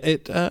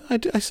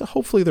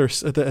hopefully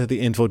the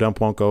info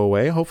dump won't go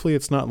away. Hopefully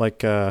it's not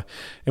like it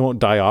won't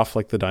die off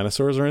like the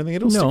dinosaurs or anything.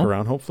 It'll stick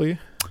around. Hopefully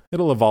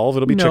it'll evolve.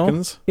 It'll be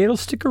chickens. It'll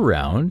stick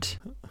around.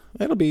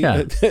 It'll be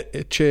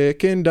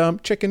chicken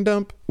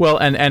dump. Well,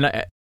 and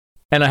I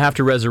have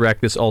to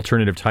resurrect this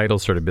alternative title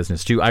sort of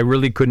business too. I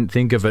really couldn't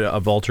think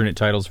of alternate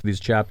titles for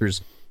these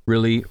chapters,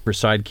 really, for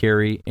Side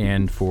Carry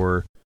and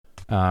for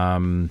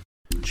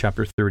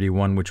chapter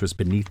 31, which was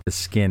Beneath the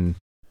Skin.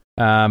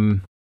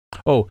 But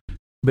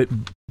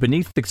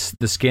Beneath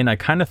the Skin, I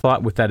kind of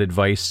thought with that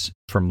advice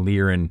from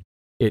Lirin,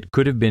 it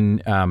could have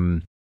been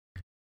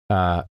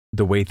The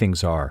Way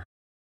Things Are,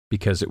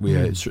 because it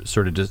was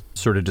sort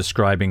of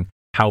describing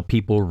how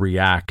people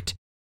react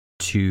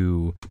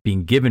to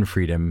being given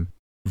freedom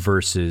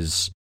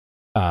versus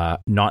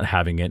not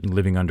having it and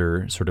living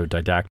under sort of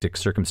didactic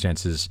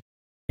circumstances,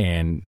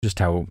 and just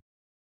how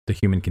the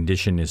human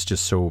condition is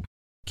just so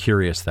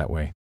curious that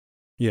way.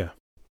 Yeah.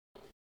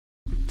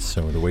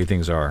 So The Way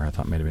Things Are, I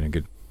thought might have been a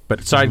good.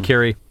 But Side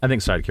Carry, I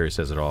think Side Carry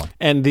says it all.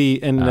 And the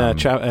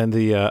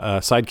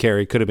Side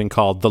Carry could have been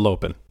called The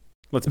Lopen.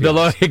 Let's be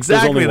honest.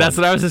 Exactly. That's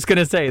what I was just going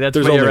to say. That's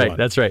why you're right. One.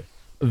 That's right.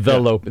 The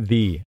Lopen.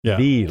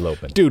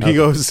 Dude, he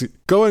goes,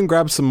 go and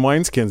grab some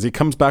wineskins. He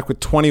comes back with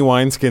 20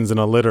 wineskins in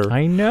a litter.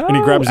 I know. And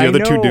he grabs the other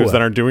two dudes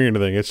that aren't doing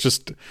anything. It's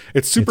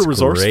super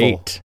resourceful.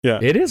 Great. Yeah.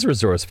 It is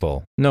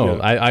resourceful. No,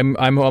 yeah.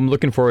 I'm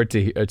looking forward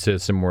to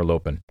some more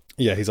Lopen.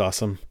 Yeah, he's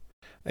awesome.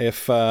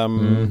 If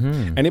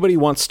anybody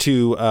wants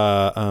to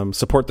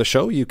support the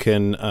show, you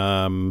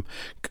can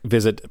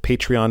visit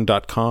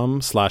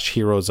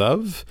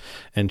patreon.com/heroesof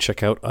and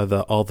check out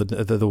all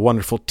the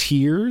wonderful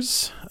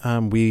tiers.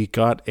 We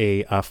got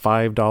a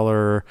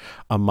 $5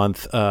 a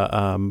month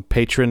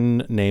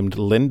patron named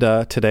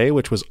Linda today,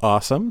 which was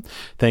awesome.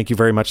 Thank you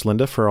very much,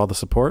 Linda, for all the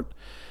support.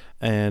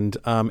 And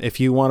if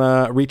you want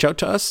to reach out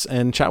to us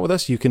and chat with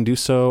us, you can do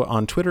so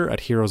on Twitter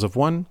at Heroes of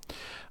One.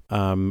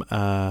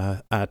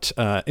 At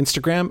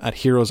Instagram at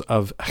Heroes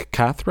of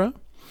Hakathra,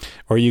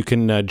 or you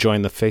can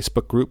join the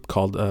Facebook group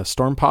called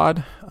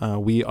Stormpod.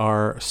 We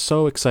are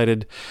so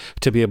excited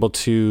to be able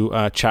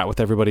to chat with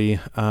everybody.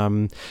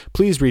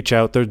 Please reach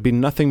out. There'd be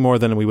nothing more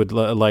than we would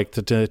like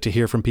to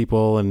hear from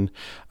people and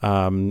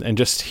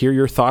just hear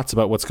your thoughts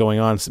about what's going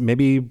on.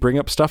 Maybe bring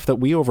up stuff that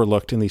we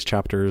overlooked in these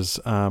chapters.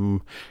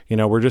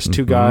 We're just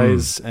two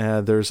guys.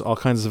 There's all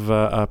kinds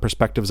of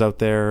perspectives out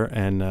there,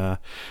 and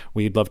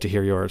we'd love to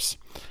hear yours.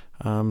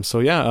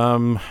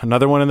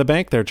 Another one in the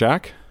bank there,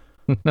 Jack.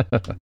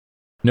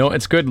 No,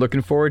 it's good.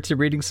 Looking forward to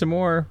reading some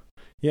more.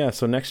 Yeah,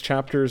 so next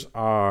chapters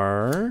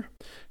are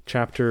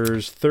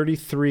chapters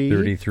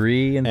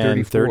 33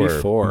 and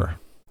 34.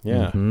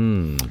 Yeah.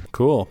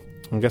 Cool.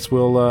 I guess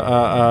we'll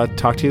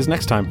talk to you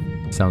next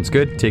time. Sounds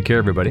good. Take care,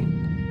 everybody.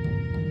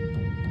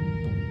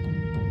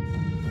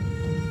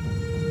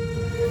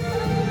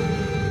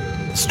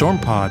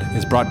 Stormpod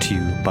is brought to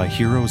you by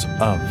Heroes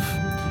of.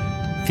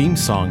 Theme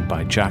song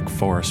by Jack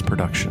Forrest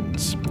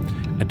Productions.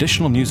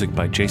 Additional music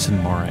by Jason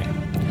Moray.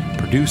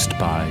 Produced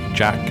by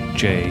Jack,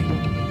 Jay,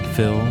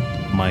 Phil,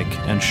 Mike,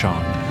 and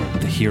Sean,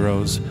 the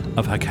Heroes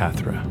of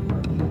Hakathra.